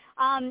is.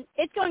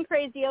 It's going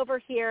crazy over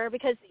here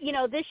because, you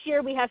know, this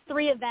year we have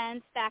 3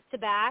 events back to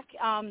back,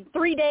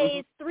 3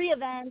 days, 3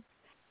 events.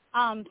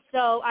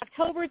 So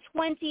October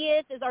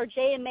 20th is our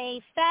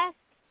JMA Fest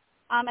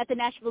at the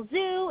Nashville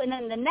Zoo, and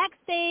then the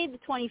next day, the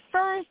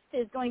 21st,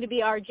 is going to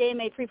be our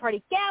JMA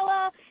Pre-Party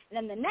Gala, and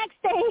then the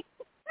next day, it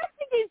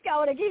keeps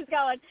going,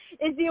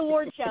 is the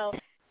award show.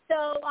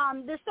 So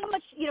there's so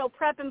much, you know,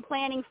 prep and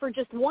planning for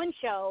just one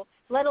show,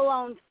 let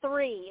alone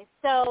 3.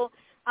 So,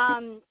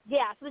 so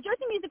the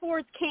Jersey Music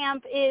Awards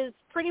camp is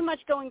pretty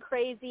much going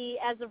crazy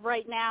as of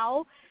right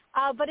now.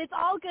 But it's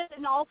all good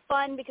and all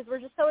fun because we're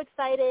just so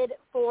excited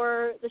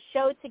for the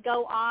show to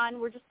go on.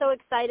 We're just so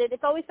excited.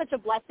 It's always such a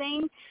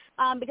blessing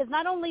because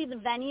not only the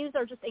venues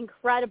are just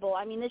incredible.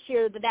 I mean, this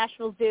year, the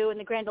Nashville Zoo and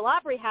the Grand Ole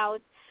Opry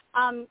House,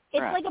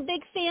 it's like a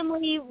big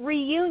family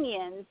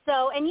reunion.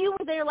 So, and you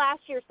were there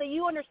last year, so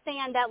you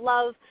understand that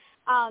love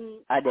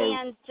I do.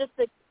 and just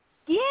the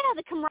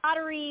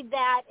camaraderie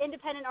that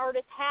independent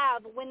artists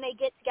have when they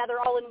get together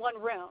all in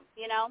one room,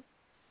 you know?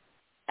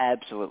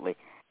 Absolutely.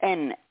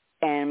 And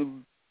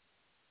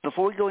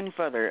before we go any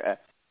further,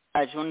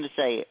 I just wanted to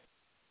say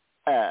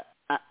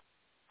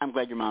I'm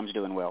glad your mom's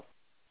doing well.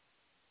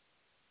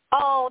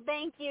 Oh,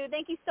 thank you.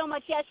 Thank you so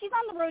much. Yeah, she's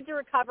on the road to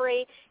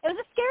recovery. It was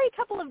a scary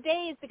couple of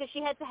days because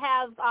she had to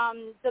have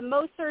the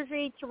Mohs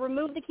surgery to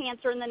remove the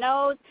cancer in the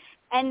nose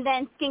and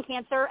then skin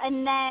cancer.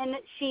 And then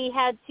she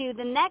had to,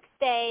 the next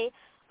day,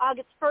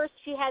 August 1st,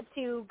 she had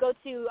to go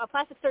to a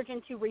plastic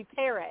surgeon to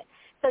repair it.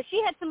 So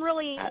she had some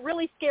really,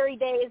 really scary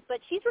days,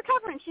 but she's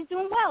recovering. She's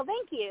doing well.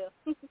 Thank you.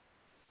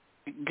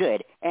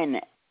 Good.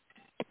 And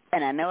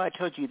I know I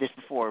told you this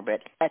before,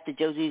 but at the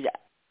Josie's,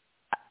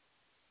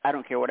 I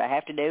don't care what I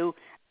have to do.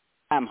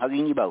 I'm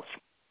hugging you both.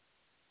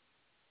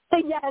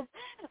 Yes,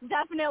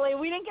 definitely.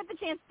 We didn't get the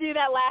chance to do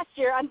that last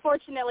year,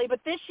 unfortunately,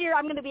 but this year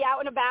I'm going to be out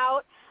and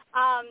about.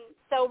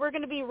 So we're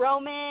going to be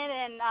roaming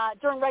and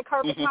during red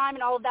carpet time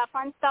and all of that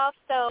fun stuff.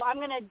 So I'm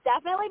going to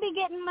definitely be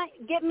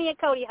getting me a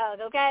Cody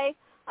hug, okay?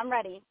 I'm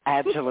ready.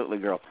 Absolutely,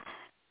 girl.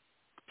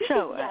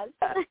 So,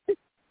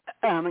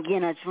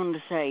 again, I just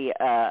wanted to say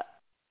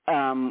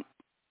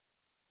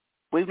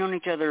we've known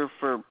each other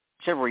for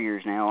several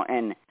years now,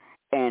 and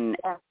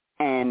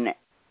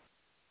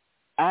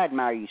I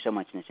admire you so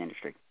much in this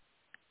industry.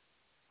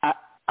 I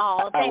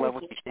love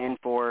what you stand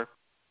for.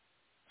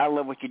 I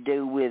love what you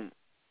do with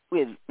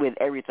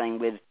everything,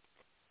 with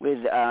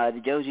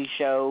the Josie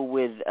Show,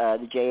 with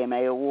the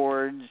JMA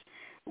Awards,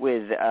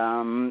 with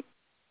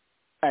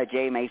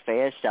JMA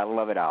Fest. I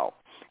love it all.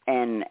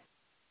 And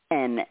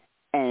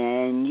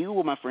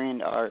you, my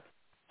friend, are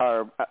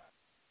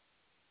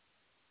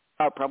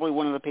probably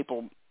one of the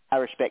people I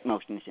respect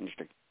most in this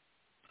industry.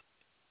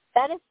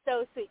 That is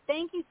so sweet.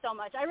 Thank you so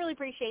much. I really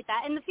appreciate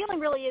that. And the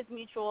feeling really is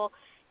mutual.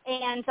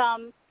 And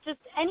just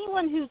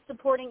anyone who's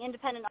supporting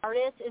independent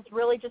artists is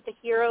really just a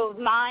hero of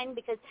mine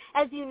because,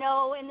 as you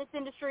know, in this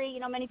industry,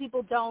 many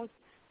people don't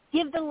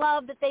give the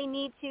love that they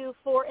need to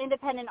for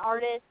independent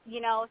artists,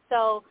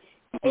 so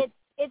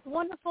it's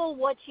wonderful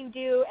what you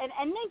do,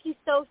 and thank you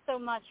so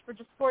much for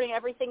just supporting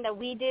everything that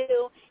we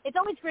do. It's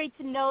always great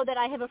to know that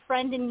I have a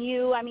friend in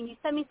you. I mean, you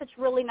send me such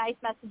really nice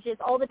messages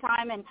all the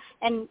time,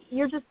 and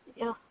you're just,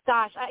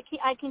 gosh,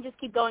 I can just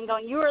keep going.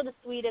 You are the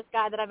sweetest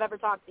guy that I've ever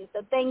talked to,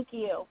 so thank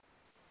you.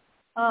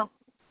 Oh,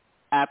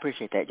 I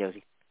appreciate that,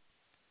 Josie.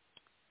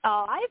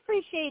 Oh, I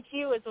appreciate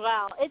you as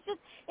well.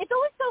 It's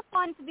always so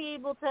fun to be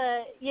able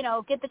to,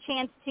 get the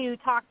chance to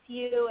talk to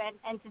you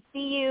and to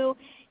see you.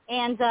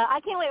 And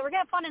I can't wait. We're going to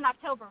have fun in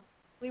October.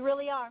 We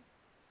really are.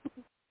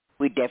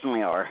 We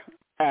definitely are.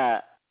 All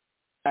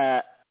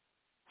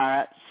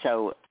right,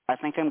 so I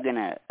think I'm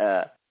gonna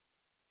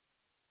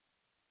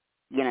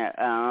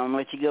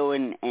let you go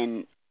and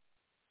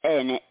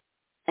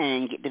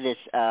get to this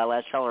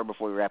last caller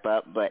before we wrap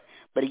up. But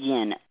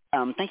again,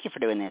 thank you for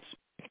doing this.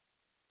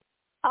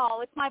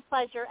 Oh, it's my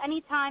pleasure.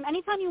 Anytime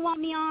you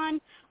want me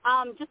on,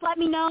 just let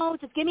me know.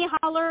 Just give me a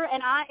holler,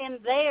 and I am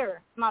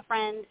there, my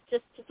friend.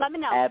 Just let me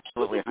know.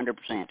 Absolutely,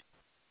 100%.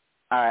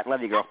 All right,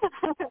 love you, girl.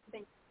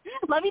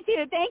 Love you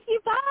too. Thank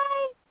you.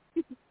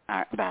 Bye. All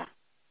right, bye.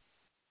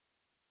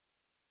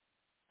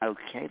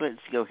 Okay,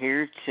 let's go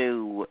here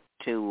to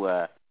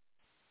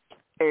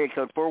area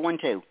code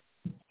 412.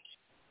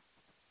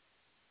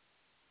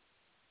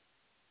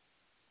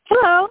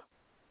 Hello.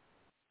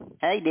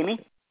 Hey,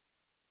 Demi.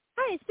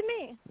 Hi, it's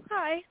me.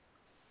 Hi.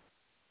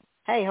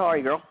 Hey, how are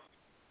you, girl?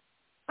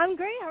 I'm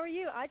great. How are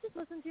you? I just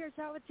listened to your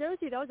chat with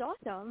Josie. That was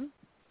awesome.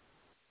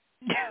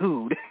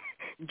 Dude,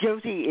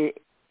 Josie,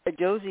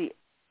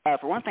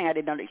 for one thing, I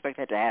did not expect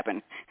that to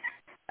happen.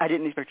 I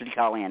didn't expect her to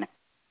call in.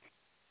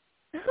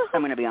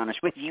 I'm going to be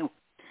honest with you.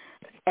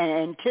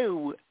 And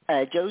two,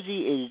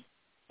 Josie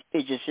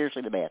is just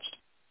seriously the best.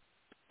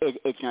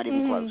 It's not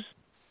even close.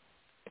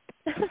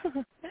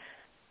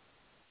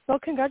 Well,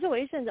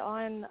 congratulations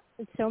on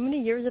so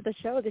many years of the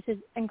show. This is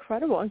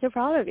incredible. I'm so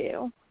proud of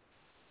you.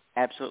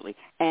 Absolutely.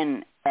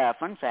 And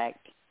fun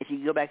fact, if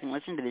you go back and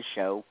listen to this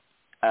show,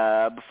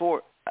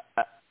 before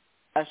I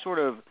sort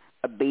of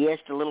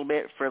BS'd a little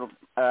bit for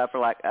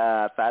like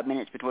 5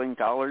 minutes between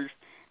callers,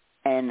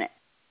 and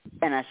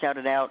I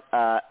shouted out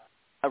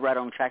right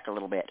on track a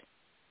little bit.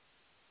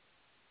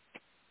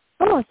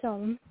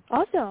 Awesome.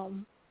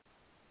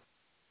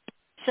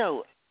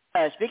 So,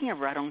 speaking of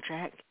right on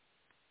track,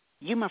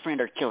 you, my friend,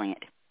 are killing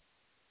it.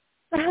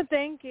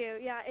 Thank you.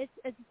 Yeah, it's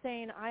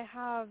insane. I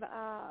have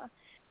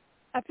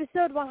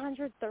episode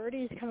 130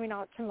 is coming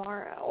out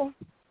tomorrow.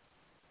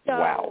 So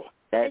wow,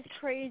 that's it's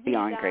crazy.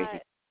 Beyond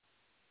crazy.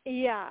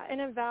 Yeah,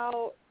 and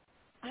about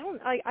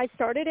I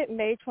started it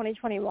May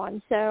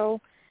 2021,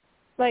 so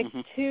like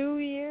 2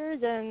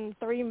 years and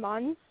 3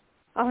 months,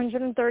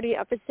 130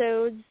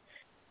 episodes.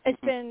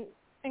 It's been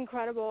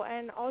incredible,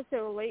 and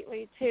also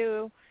lately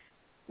too,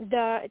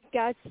 the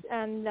guests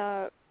and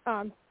the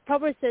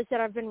publicists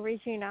that I've been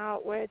reaching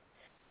out with,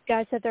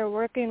 guys that they're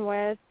working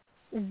with,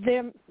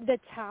 the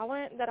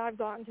talent that I've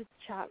gotten to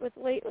chat with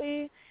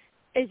lately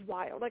is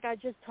wild. Like, I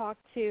just talked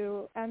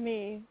to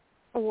Emmy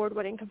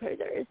award-winning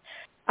composers,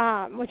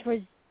 which was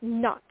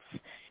nuts.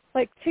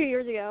 Like 2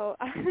 years ago,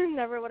 I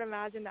never would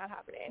imagine that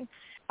happening.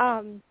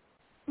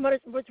 But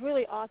what's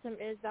really awesome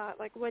is that,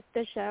 like, with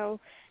the show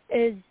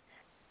is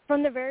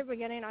from the very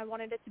beginning, I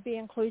wanted it to be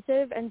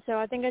inclusive, and so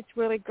I think it's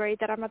really great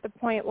that I'm at the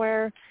point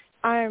where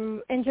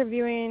I'm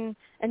interviewing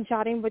and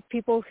chatting with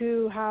people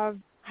who have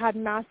had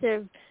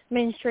massive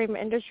mainstream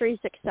industry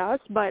success,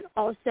 but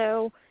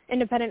also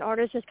independent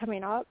artists just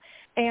coming up.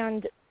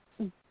 And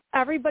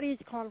everybody's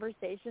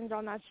conversations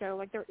on that show,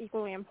 like, they're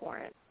equally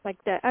important.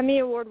 Like, the Emmy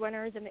Award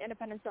winners and the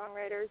independent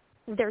songwriters,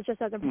 they're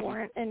just as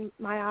important in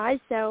my eyes.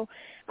 So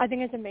I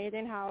think it's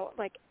amazing how,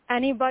 like,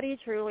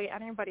 truly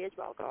anybody is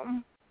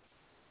welcome.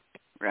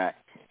 Right.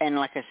 And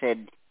like I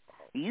said,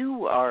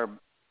 you are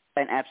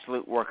an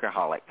absolute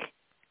workaholic.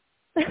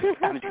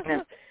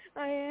 I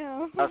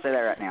am. I'll say that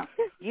right now.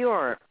 You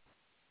are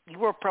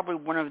probably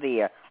one of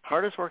the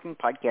hardest working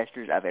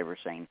podcasters I've ever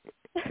seen.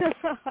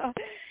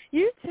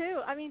 You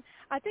too. I mean,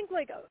 I think,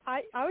 like,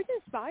 I was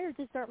inspired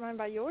to start mine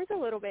by yours a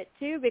little bit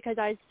too, because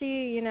I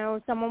see,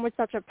 someone with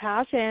such a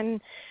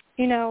passion,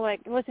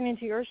 like, listening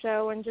to your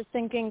show and just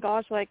thinking,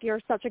 gosh, like,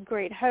 you're such a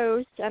great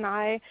host, and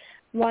I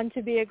want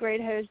to be a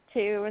great host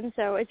too. And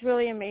so it's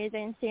really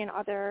amazing seeing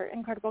other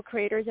incredible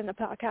creators in the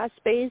podcast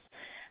space,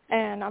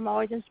 and I'm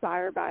always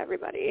inspired by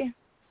everybody.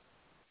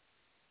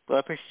 Well,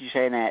 I appreciate you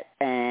saying that.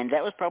 And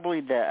that was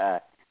probably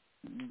the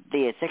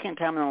second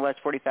time in the last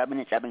 45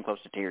 minutes I've been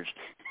close to tears.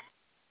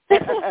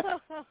 And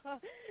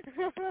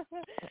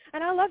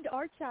I loved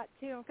our chat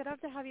too. I'm gonna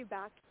have to have you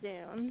back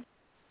soon.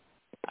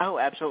 Oh,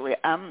 absolutely.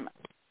 I'm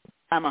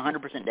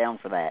 100% down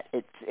for that.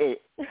 It's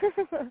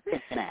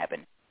gonna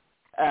happen.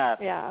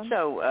 Yeah.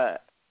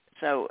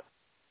 So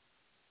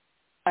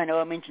I know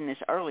I mentioned this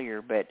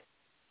earlier, but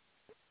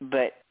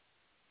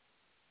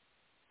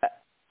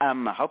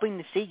I'm hoping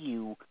to see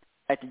you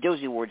at the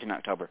Josie Awards in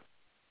October.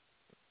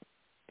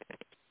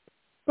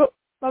 What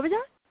was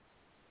that?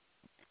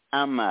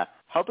 I'm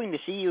hoping to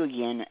see you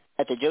again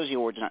at the Josie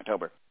Awards in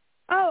October.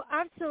 Oh,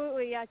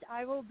 absolutely, yes.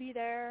 I will be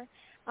there.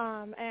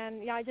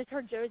 And, yeah, I just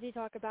heard Josie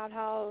talk about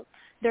how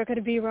they're going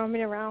to be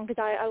roaming around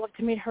because I love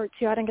to meet her,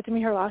 too. I didn't get to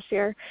meet her last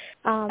year.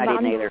 I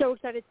didn't either. I'm so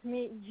excited to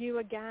meet you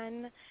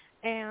again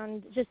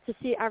and just to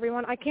see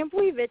everyone. I can't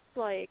believe it's,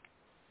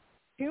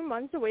 2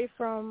 months away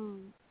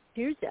from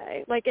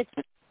Tuesday.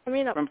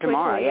 From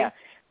tomorrow, quickly. yeah.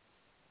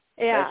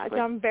 Yeah, Basically.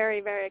 so I'm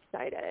very, very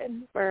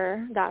excited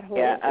for that whole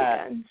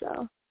weekend.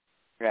 So.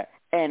 Right.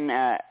 And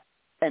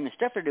the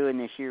stuff they're doing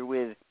this year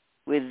with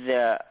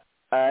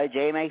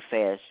JMA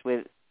Fest,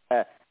 with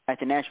at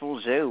the Nashville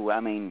Zoo. I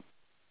mean,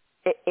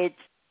 it's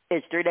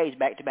 3 days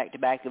back to back to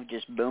back of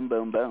just boom,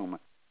 boom, boom,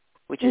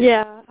 which is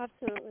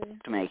absolutely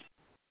to me.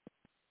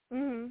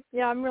 Mhm.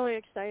 Yeah, I'm really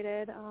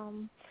excited.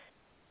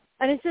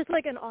 And it's just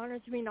an honor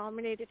to be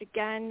nominated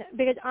again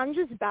because I'm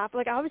just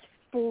baffled. I was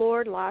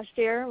floored last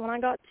year when I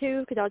got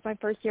 2 because that was my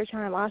first year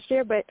trying last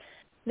year, but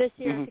this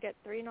year to get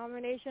 3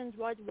 nominations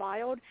was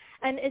wild.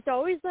 And it's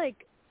always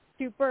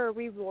super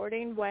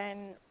rewarding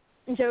when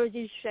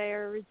Josie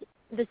shares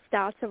the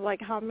stats of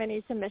how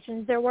many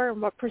submissions there were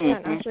and what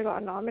percent actually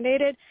got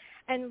nominated.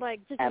 And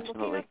just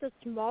Absolutely. looking at the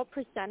small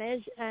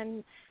percentage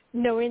and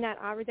knowing that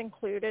I was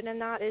included in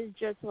that is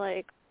just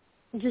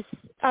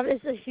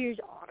it's a huge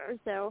honor.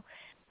 So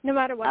no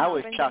matter what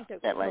happens, was shocked I'm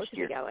at that so last close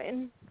year. to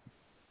going.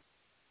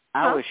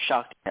 I was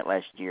shocked at that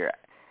last year.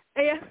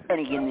 Yeah.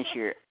 And again this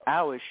year,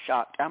 I was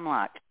shocked. I'm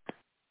like,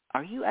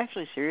 are you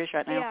actually serious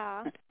right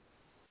now?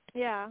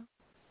 Yeah.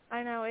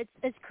 I know.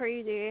 It's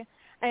crazy.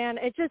 And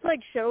it just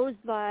shows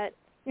that,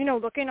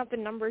 looking up the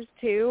numbers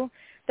too,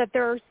 that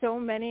there are so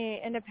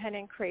many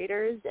independent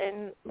creators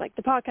in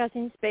the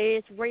podcasting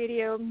space,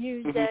 radio,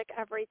 music,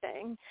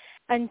 everything.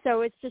 And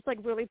so it's just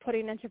really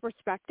putting into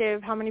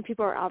perspective how many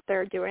people are out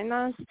there doing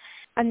this.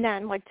 And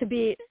then to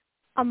be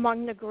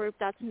among the group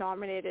that's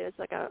nominated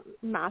is a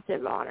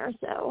massive honor.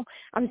 So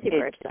I'm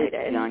super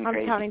excited.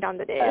 I'm counting down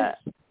the days.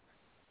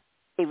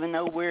 Even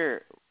though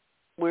we're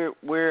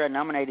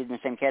nominated in the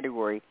same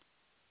category.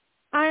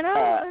 I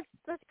know.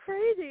 That's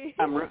crazy.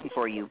 I'm rooting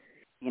for you.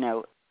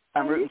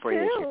 I'm rooting for you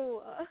this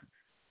year.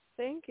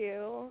 Thank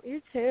you.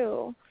 You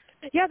too.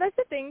 Yeah, that's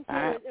the thing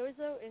too. It was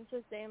so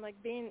interesting,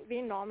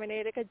 being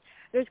nominated because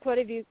there's quite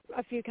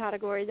a few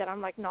categories that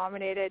I'm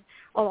nominated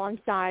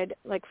alongside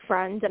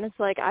friends, and it's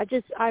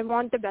I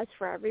want the best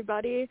for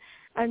everybody,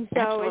 and so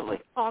Absolutely.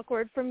 It's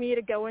awkward for me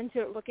to go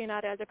into it looking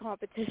at it as a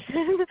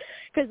competition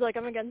because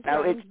I'm against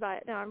friends,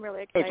 but no, I'm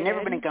really excited. It's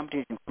never been a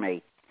competition for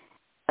me.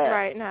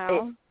 Right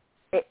now.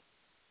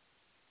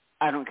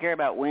 I don't care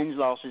about wins,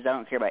 losses. I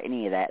don't care about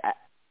any of that.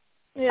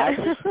 I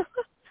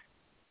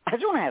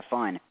just want to have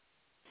fun.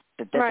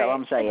 That's all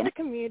I'm saying. It's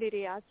the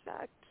community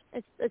aspect.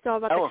 It's all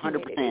about the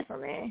community 100%. for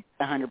me.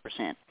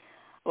 100%.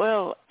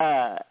 Well,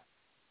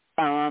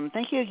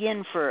 thank you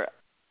again for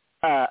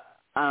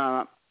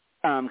calling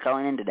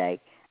in today.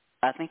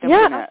 I think I'm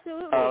gonna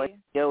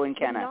go and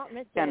kind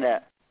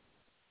of.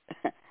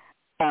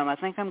 I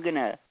think I'm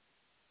gonna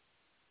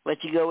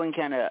let you go and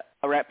kind of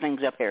wrap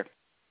things up here.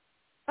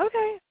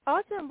 Okay,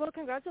 awesome. Well,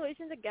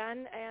 congratulations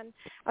again, and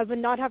I would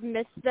not have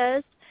missed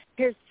this.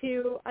 Here's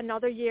to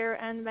another year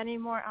and many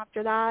more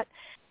after that.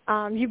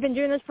 You've been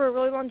doing this for a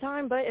really long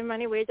time, but in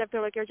many ways I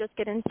feel like you're just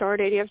getting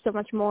started. You have so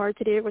much more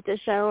to do with this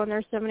show, and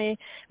there's so many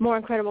more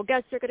incredible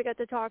guests you're going to get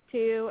to talk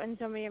to and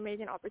so many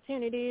amazing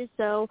opportunities.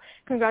 So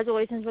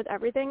congratulations with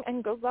everything,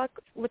 and good luck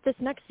with this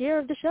next year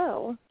of the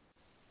show.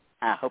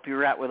 I hope you're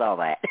right with all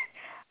that.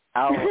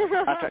 I'll talk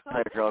to you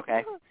later, girl,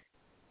 okay?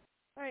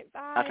 All right,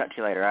 bye. I'll talk to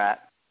you later, all right?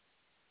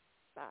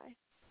 Bye.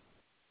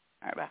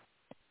 All right, bye.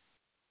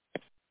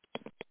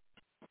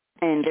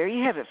 And there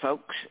you have it,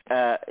 folks.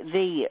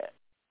 The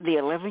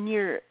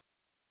 11-year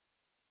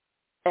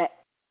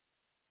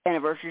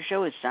anniversary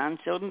show is signed,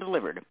 sealed, and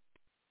delivered.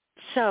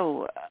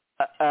 So,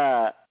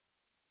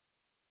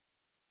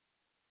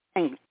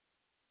 in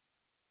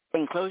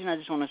closing, I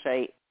just want to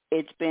say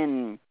it's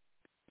been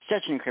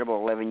such an incredible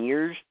 11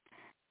 years.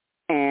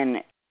 And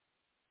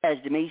as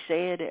Denise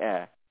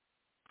said,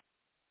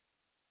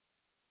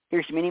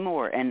 here's many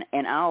more. And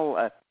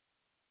I'll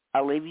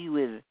leave you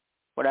with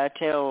what I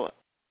tell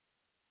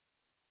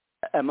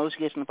most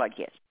guests on the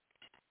podcast.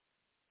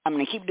 I'm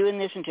going to keep doing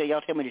this until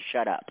y'all tell me to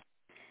shut up.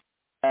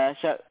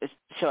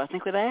 So I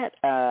think with that,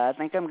 I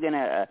think I'm going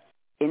to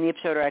end the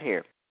episode right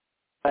here.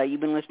 You've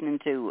been listening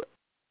to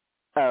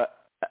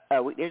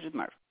Weekdays with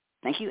Murph.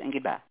 Thank you and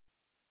goodbye.